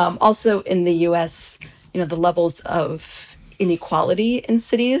 Also in the US, the levels of inequality in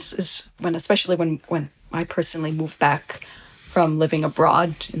cities is especially when I personally moved back from living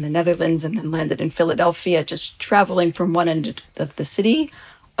abroad in the Netherlands and then landed in Philadelphia, just traveling from one end of the city,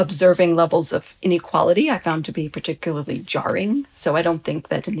 observing levels of inequality I found to be particularly jarring. So I don't think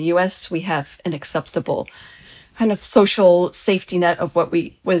that in the US we have an acceptable kind of social safety net of what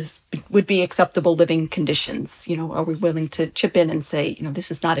would be acceptable living conditions. Are we willing to chip in and say, this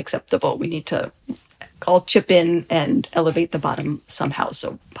is not acceptable? We need to all chip in and elevate the bottom somehow.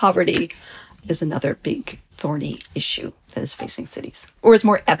 So poverty is another big thorny issue that is facing cities, or is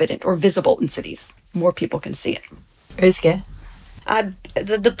more evident or visible in cities. More people can see it. Özge?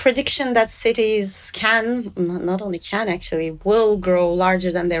 The prediction that cities not only can actually, will grow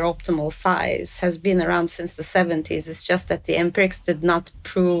larger than their optimal size has been around since the 70s. It's just that the empirics did not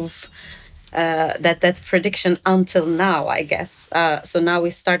prove that prediction until now, I guess. So now we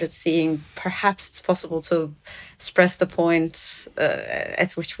started seeing perhaps it's possible to express the point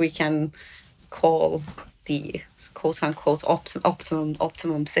at which we can call the quote-unquote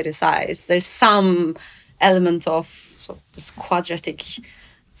optimum city size. There's some element of this quadratic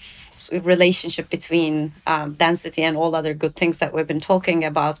relationship between density and all other good things that we've been talking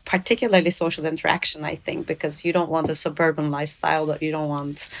about, particularly social interaction, I think, because you don't want a suburban lifestyle, but you don't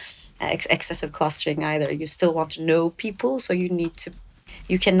want excessive clustering either. You still want to know people, so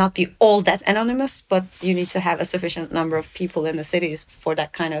you cannot be all that anonymous, but you need to have a sufficient number of people in the cities for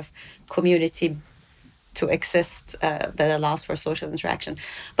that kind of community to exist that allows for social interaction.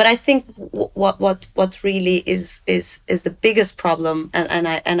 But I think what really is the biggest problem, and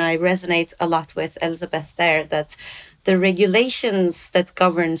I resonate a lot with Elizabeth there, that the regulations that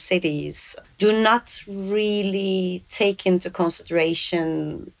govern cities do not really take into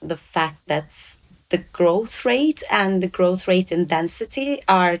consideration the fact that the growth rate and the growth rate in density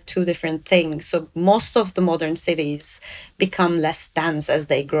are two different things. So most of the modern cities become less dense as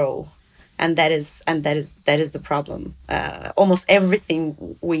they grow. And that is the problem. Almost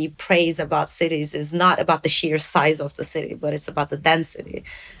everything we praise about cities is not about the sheer size of the city, but it's about the density.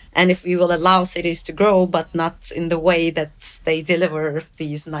 And if we will allow cities to grow, but not in the way that they deliver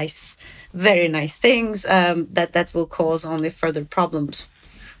these nice, very nice things, that will cause only further problems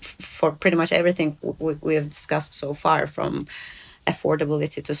for pretty much everything we have discussed so far, from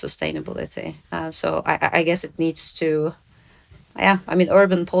affordability to sustainability. So I guess it needs to,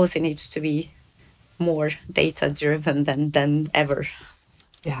 urban policy needs to be more data-driven than ever.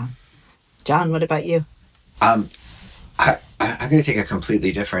 Yeah. Jon, what about you? I'm going to take a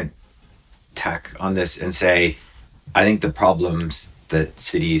completely different tack on this and say, I think the problems that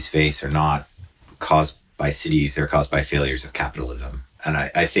cities face are not caused by cities, they're caused by failures of capitalism. And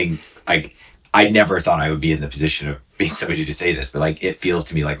I think I never thought I would be in the position of being somebody to say this, but it feels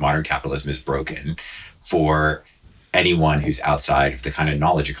to me like modern capitalism is broken for anyone who's outside of the kind of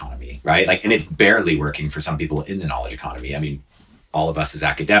knowledge economy, right? And it's barely working for some people in the knowledge economy. I mean, all of us as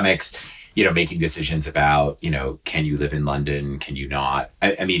academics, making decisions about, can you live in London? Can you not?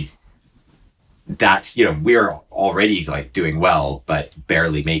 I mean, that's, we're already doing well, but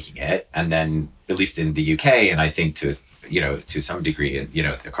barely making it. And then at least in the UK, and I think to some degree,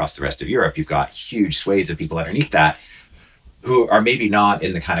 across the rest of Europe, you've got huge swathes of people underneath that who are maybe not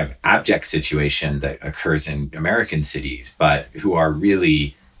in the kind of abject situation that occurs in American cities, but who are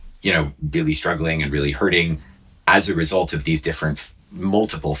really, really struggling and really hurting as a result of these different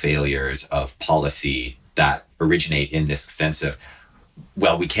multiple failures of policy that originate in this sense of,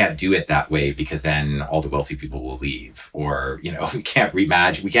 well, we can't do it that way because then all the wealthy people will leave, or, we can't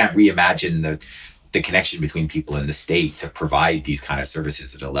reimagine the connection between people and the state to provide these kind of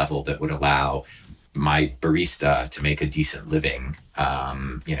services at a level that would allow my barista to make a decent living,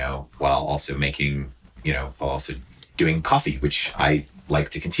 while also doing coffee, which I like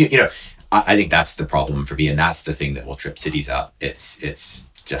to consume. I think that's the problem for me, and that's the thing that will trip cities up. It's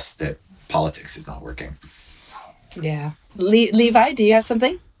just that politics is not working. Yeah. Levi, do you have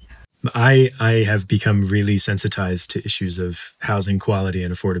something? I have become really sensitized to issues of housing quality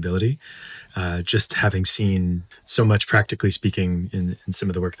and affordability, just having seen so much, practically speaking, in some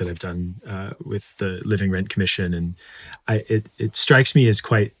of the work that I've done with the Living Rent Commission. And it strikes me as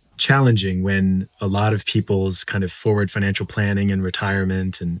quite challenging when a lot of people's kind of forward financial planning and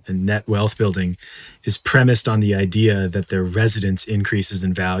retirement and net wealth building is premised on the idea that their residence increases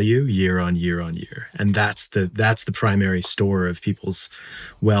in value year on year on year. And that's the primary store of people's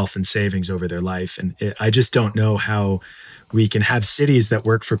wealth and savings over their life. And I just don't know how we can have cities that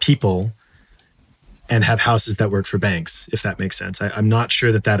work for people and have houses that work for banks, if that makes sense. I'm not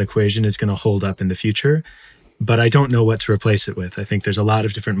sure that equation is going to hold up in the future. But I don't know what to replace it with. I think there's a lot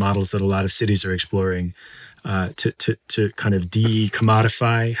of different models that a lot of cities are exploring to kind of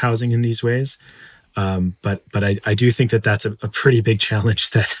de-commodify housing in these ways. But I do think that that's a pretty big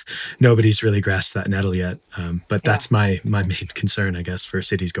challenge that nobody's really grasped that nettle yet. But that's my main concern, I guess, for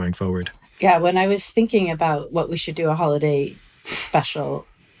cities going forward. Yeah, when I was thinking about what we should do a holiday special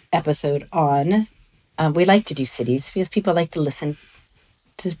episode on, we like to do cities because people like to listen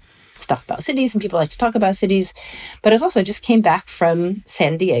to stuff about cities and people like to talk about cities. But I also just came back from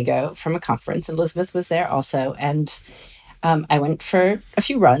San Diego from a conference, and Elizabeth was there also. And I went for a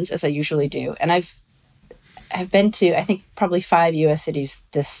few runs, as I usually do. And I've been to, I think, probably 5 U.S. cities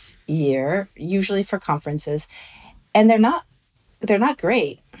this year, usually for conferences. And they're not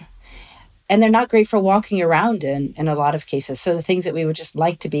great. And they're not great for walking around in a lot of cases. So the things that we would just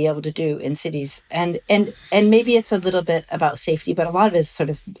like to be able to do in cities, and maybe it's a little bit about safety, but a lot of it is sort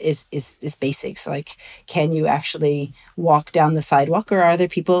of is basics. Like, can you actually walk down the sidewalk, or are there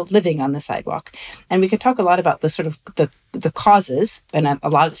people living on the sidewalk? And we could talk a lot about the sort of the causes, and a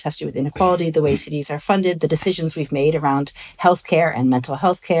lot of this has to do with inequality, the way cities are funded, the decisions we've made around healthcare and mental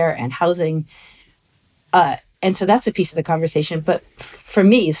health care and housing. And so that's a piece of the conversation. But for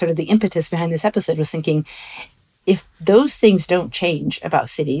me, sort of the impetus behind this episode was thinking, if those things don't change about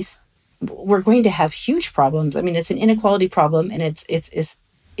cities, we're going to have huge problems. I mean, it's an inequality problem, and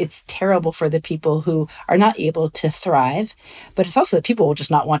it's terrible for the people who are not able to thrive. But it's also that people will just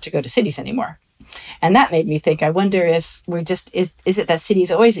not want to go to cities anymore. And that made me think, I wonder if we're just, is it that cities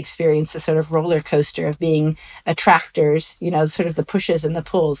always experience the sort of roller coaster of being attractors, sort of the pushes and the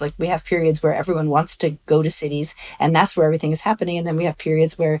pulls. Like, we have periods where everyone wants to go to cities, and that's where everything is happening. And then we have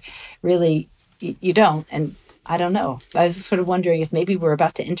periods where really you don't. And I don't know. I was sort of wondering if maybe we're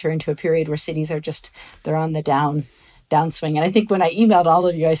about to enter into a period where cities are just, they're on the downswing. And I think when I emailed all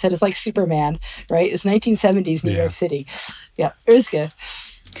of you, I said it's like Superman, right? It's 1970s New York City. Yeah. Özge.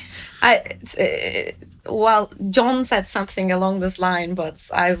 Well, Jon said something along this line, but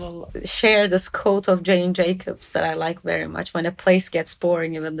I will share this quote of Jane Jacobs that I like very much: when a place gets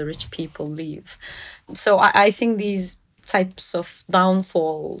boring, even the rich people leave. So I think these types of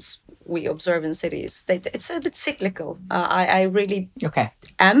downfalls we observe in cities, it's a bit cyclical. I really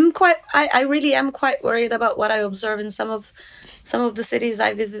am quite worried about what I observe in some of the cities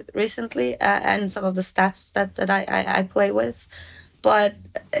I visit recently, and some of the stats that I play with. But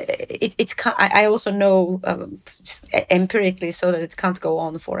I also know empirically so that it can't go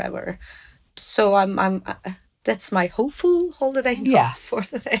on forever. So I'm that's my hopeful holiday note for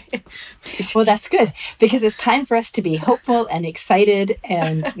the day. Well, that's good, because it's time for us to be hopeful and excited.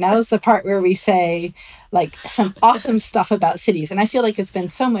 And now's the part where we say, like, some awesome stuff about cities. And I feel like it's been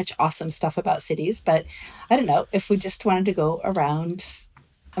so much awesome stuff about cities, but I don't know if we just wanted to go around.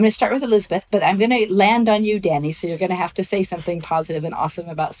 I'm going to start with Elizabeth, but I'm going to land on you, Dani. So you're going to have to say something positive and awesome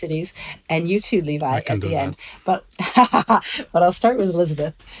about cities, and you too, Levi, at the end. But I'll start with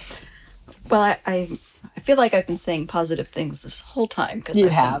Elizabeth. Well, I feel like I've been saying positive things this whole time because you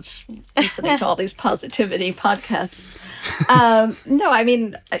I've have been listening to all these positivity podcasts. No, I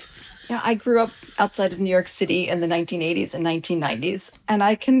mean, I grew up outside of New York City in the 1980s and 1990s, and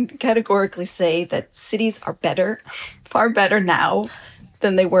I can categorically say that cities are better, far better now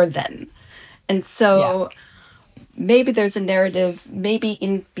than they were then. And so maybe there's a narrative,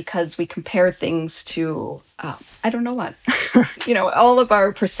 because we compare things to, I don't know what, all of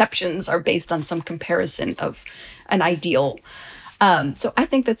our perceptions are based on some comparison of an ideal. So I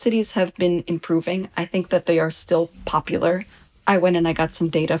think that cities have been improving. I think that they are still popular. I went and I got some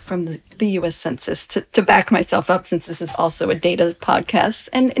data from the U.S. Census to back myself up, since this is also a data podcast.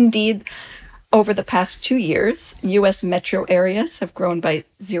 And indeed, over the past 2 years, U.S. metro areas have grown by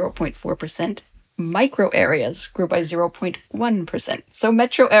 0.4%. micro areas grew by 0.1%. So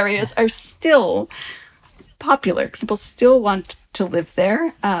metro areas are still popular. People still want to live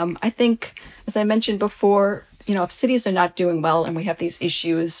there. I think, as I mentioned before, if cities are not doing well and we have these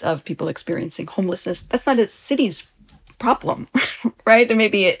issues of people experiencing homelessness, that's not a city's problem, right? And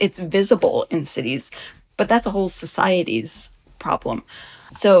maybe it's visible in cities, but that's a whole society's problem.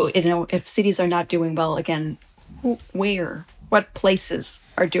 So, if cities are not doing well, again, what places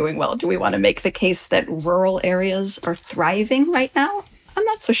are doing well? Do we want to make the case that rural areas are thriving right now? I'm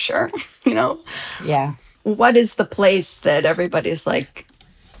not so sure, Yeah. What is the place that everybody's like,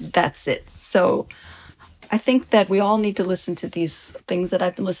 that's it? So I think that we all need to listen to these things that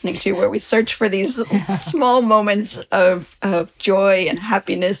I've been listening to, where we search for these small moments of joy and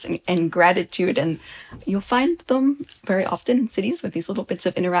happiness and gratitude. And you'll find them very often in cities with these little bits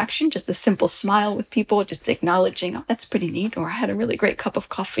of interaction, just a simple smile with people, just acknowledging, oh, that's pretty neat, or I had a really great cup of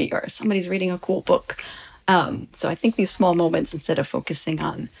coffee, or somebody's reading a cool book. So I think these small moments, instead of focusing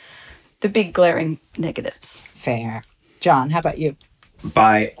on the big glaring negatives. Fair. Jon, how about you?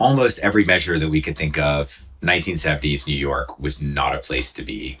 By almost every measure that we could think of, 1970s New York was not a place to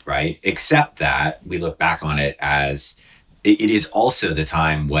be, right? Except that we look back on it as it is also the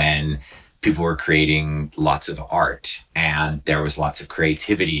time when people were creating lots of art and there was lots of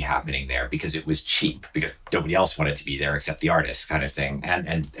creativity happening there because it was cheap, because nobody else wanted to be there except the artists, kind of thing.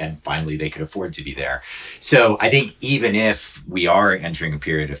 And finally they could afford to be there. So I think even if we are entering a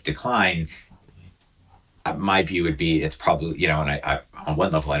period of decline, my view would be it's probably, and I on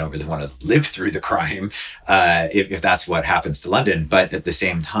one level, I don't really want to live through the crime if that's what happens to London. But at the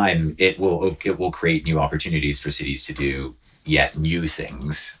same time, it will create new opportunities for cities to do yet new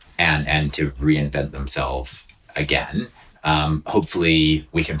things and to reinvent themselves again. Hopefully,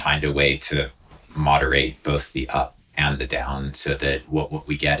 we can find a way to moderate both the up and the down so that what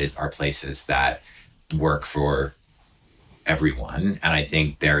we get are places that work for everyone. And I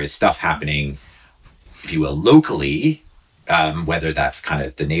think there is stuff happening, if you will, locally, whether that's kind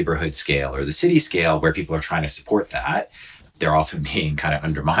of the neighborhood scale or the city scale, where people are trying to support that. They're often being kind of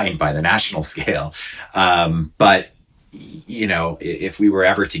undermined by the national scale. But, if we were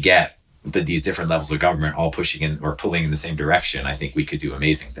ever to get these different levels of government all pushing in or pulling in the same direction, I think we could do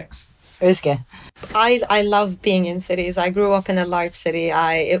amazing things. Özge. I love being in cities. I grew up in a large city.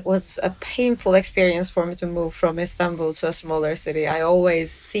 It was a painful experience for me to move from Istanbul to a smaller city. I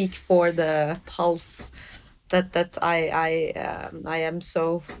always seek for the pulse that I am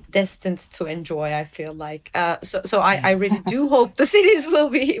so destined to enjoy. I feel like so I really do hope the cities will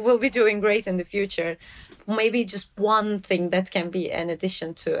be doing great in the future. Maybe just one thing that can be an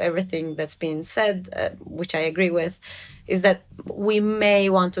addition to everything that's been said, which I agree with, is that we may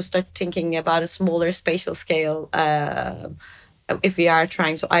want to start thinking about a smaller spatial scale if we are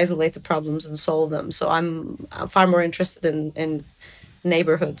trying to isolate the problems and solve them. So I'm far more interested in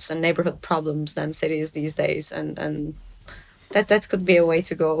neighborhoods and neighborhood problems than cities these days, and that could be a way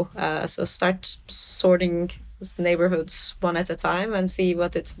to go. So start sorting neighborhoods one at a time and see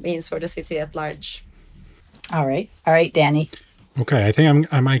what it means for the city at large. All right, Dani. Okay, I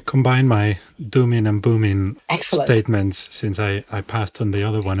think I might combine my dooming and booming Excellent statements, since I passed on the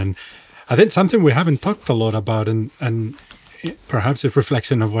other one. And I think something we haven't talked a lot about, and perhaps a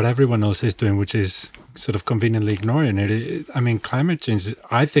reflection of what everyone else is doing, which is sort of conveniently ignoring it. I mean, climate change,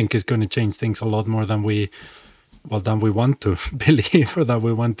 I think, is going to change things a lot more than we want to believe or that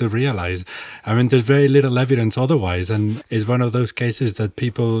we want to realize. I mean, there's very little evidence otherwise, and it's one of those cases that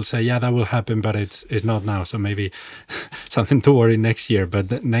people say, yeah, that will happen, but it's not now, so maybe something to worry next year.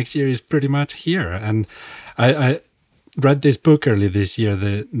 But next year is pretty much here. And I read this book early this year,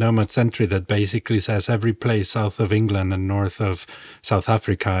 The Nomad Century, that basically says every place south of England and north of South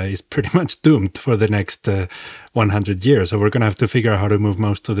Africa is pretty much doomed for the next 100 years. So we're going to have to figure out how to move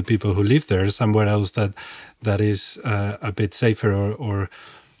most of the people who live there somewhere else that is a bit safer or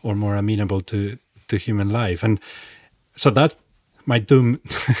more amenable to human life. And so that might doom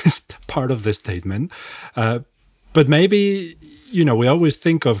part of the statement. But maybe, we always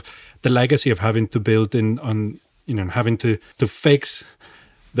think of the legacy of having to build on having to fix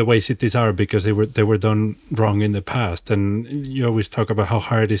the way cities are because they were done wrong in the past. And you always talk about how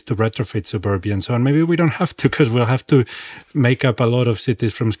hard it is to retrofit suburbia and so on. Maybe we don't have to, because we'll have to make up a lot of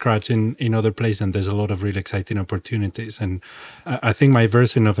cities from scratch in other places. And there's a lot of really exciting opportunities. And I think my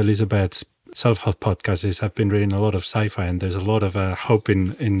version of Elizabeth's self-help podcast is I've been reading a lot of sci-fi, and there's a lot of hope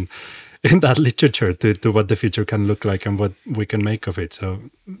in that literature to what the future can look like and what we can make of it. So,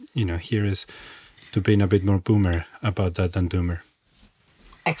 here is to being a bit more boomer about that than doomer.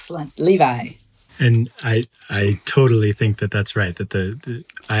 Excellent. Levi. And I totally think that that's right, that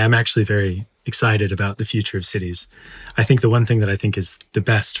I am actually very excited about the future of cities. I think the one thing that I think is the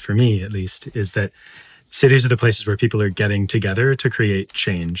best for me, at least, is that cities are the places where people are getting together to create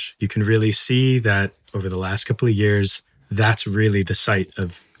change. You can really see that over the last couple of years, that's really the site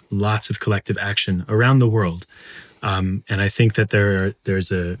of lots of collective action around the world. And I think that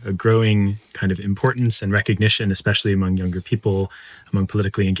there's a growing kind of importance and recognition, especially among younger people, among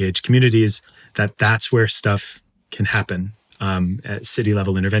politically engaged communities, that that's where stuff can happen. At city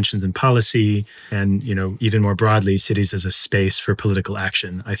level interventions and policy, and even more broadly, cities as a space for political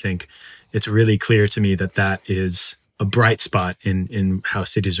action. I think it's really clear to me that that is a bright spot in how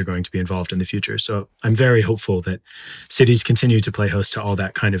cities are going to be involved in the future. So I'm very hopeful that cities continue to play host to all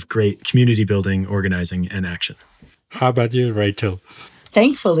that kind of great community building, organizing, and action. How about you, Rachel?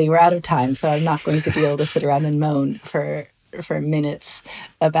 Thankfully, we're out of time, so I'm not going to be able to sit around and moan for minutes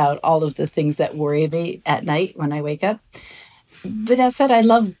about all of the things that worry me at night when I wake up. But that said, I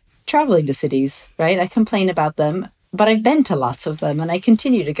love traveling to cities, right? I complain about them, but I've been to lots of them and I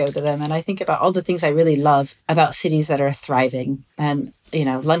continue to go to them. And I think about all the things I really love about cities that are thriving. And,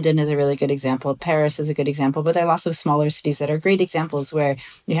 London is a really good example. Paris is a good example, but there are lots of smaller cities that are great examples where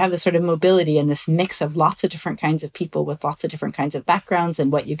you have this sort of mobility and this mix of lots of different kinds of people with lots of different kinds of backgrounds and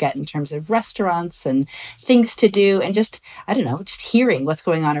what you get in terms of restaurants and things to do. And just hearing what's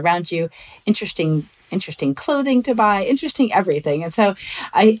going on around you, interesting clothing to buy, interesting everything. And so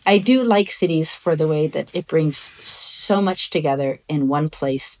I do like cities for the way that it brings so much together in one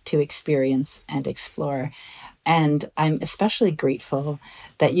place to experience and explore. And I'm especially grateful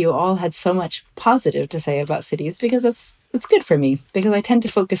that you all had so much positive to say about cities, because it's good for me, because I tend to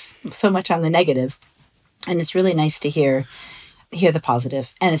focus so much on the negative. And it's really nice to hear the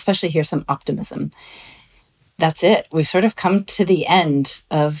positive and especially hear some optimism. That's it. We've sort of come to the end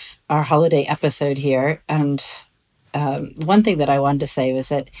of our holiday episode here. And one thing that I wanted to say was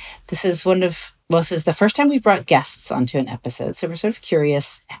that this is the first time we brought guests onto an episode. So we're sort of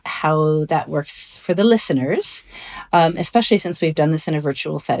curious how that works for the listeners, especially since we've done this in a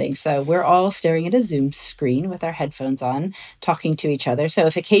virtual setting. So we're all staring at a Zoom screen with our headphones on, talking to each other. So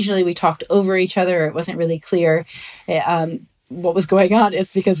if occasionally we talked over each other or it wasn't really clear, what was going on,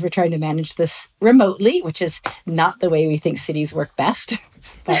 it's because we're trying to manage this remotely, which is not the way we think cities work best.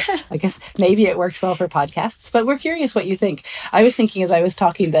 But I guess maybe it works well for podcasts, but we're curious what you think. I was thinking as I was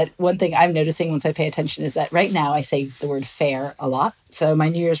talking that one thing I'm noticing once I pay attention is that right now I say the word fair a lot. So my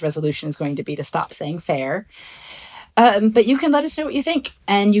New Year's resolution is going to be to stop saying fair. But you can let us know what you think.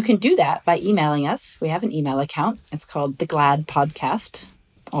 And you can do that by emailing us. We have an email account. It's called The Glad Podcast,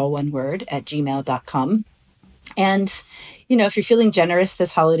 all one word, @gmail.com. And, if you're feeling generous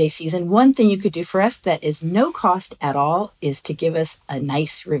this holiday season, one thing you could do for us that is no cost at all is to give us a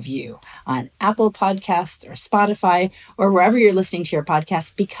nice review on Apple Podcasts or Spotify or wherever you're listening to your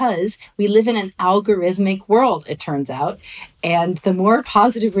podcast, because we live in an algorithmic world, it turns out. And the more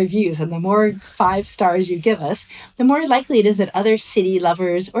positive reviews and the more 5 stars you give us, the more likely it is that other city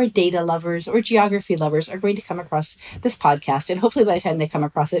lovers or data lovers or geography lovers are going to come across this podcast. And hopefully by the time they come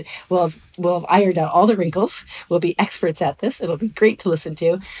across it, we'll have ironed out all the wrinkles. We'll be experts at this. It'll be great to listen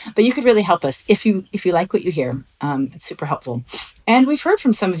to. But you could really help us if you like what you hear. It's super helpful. And we've heard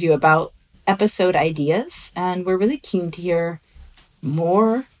from some of you about episode ideas, and we're really keen to hear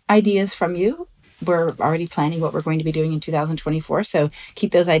more ideas from you. We're already planning what we're going to be doing in 2024, so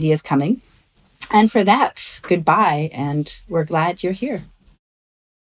keep those ideas coming. And for that, goodbye, and we're glad you're here.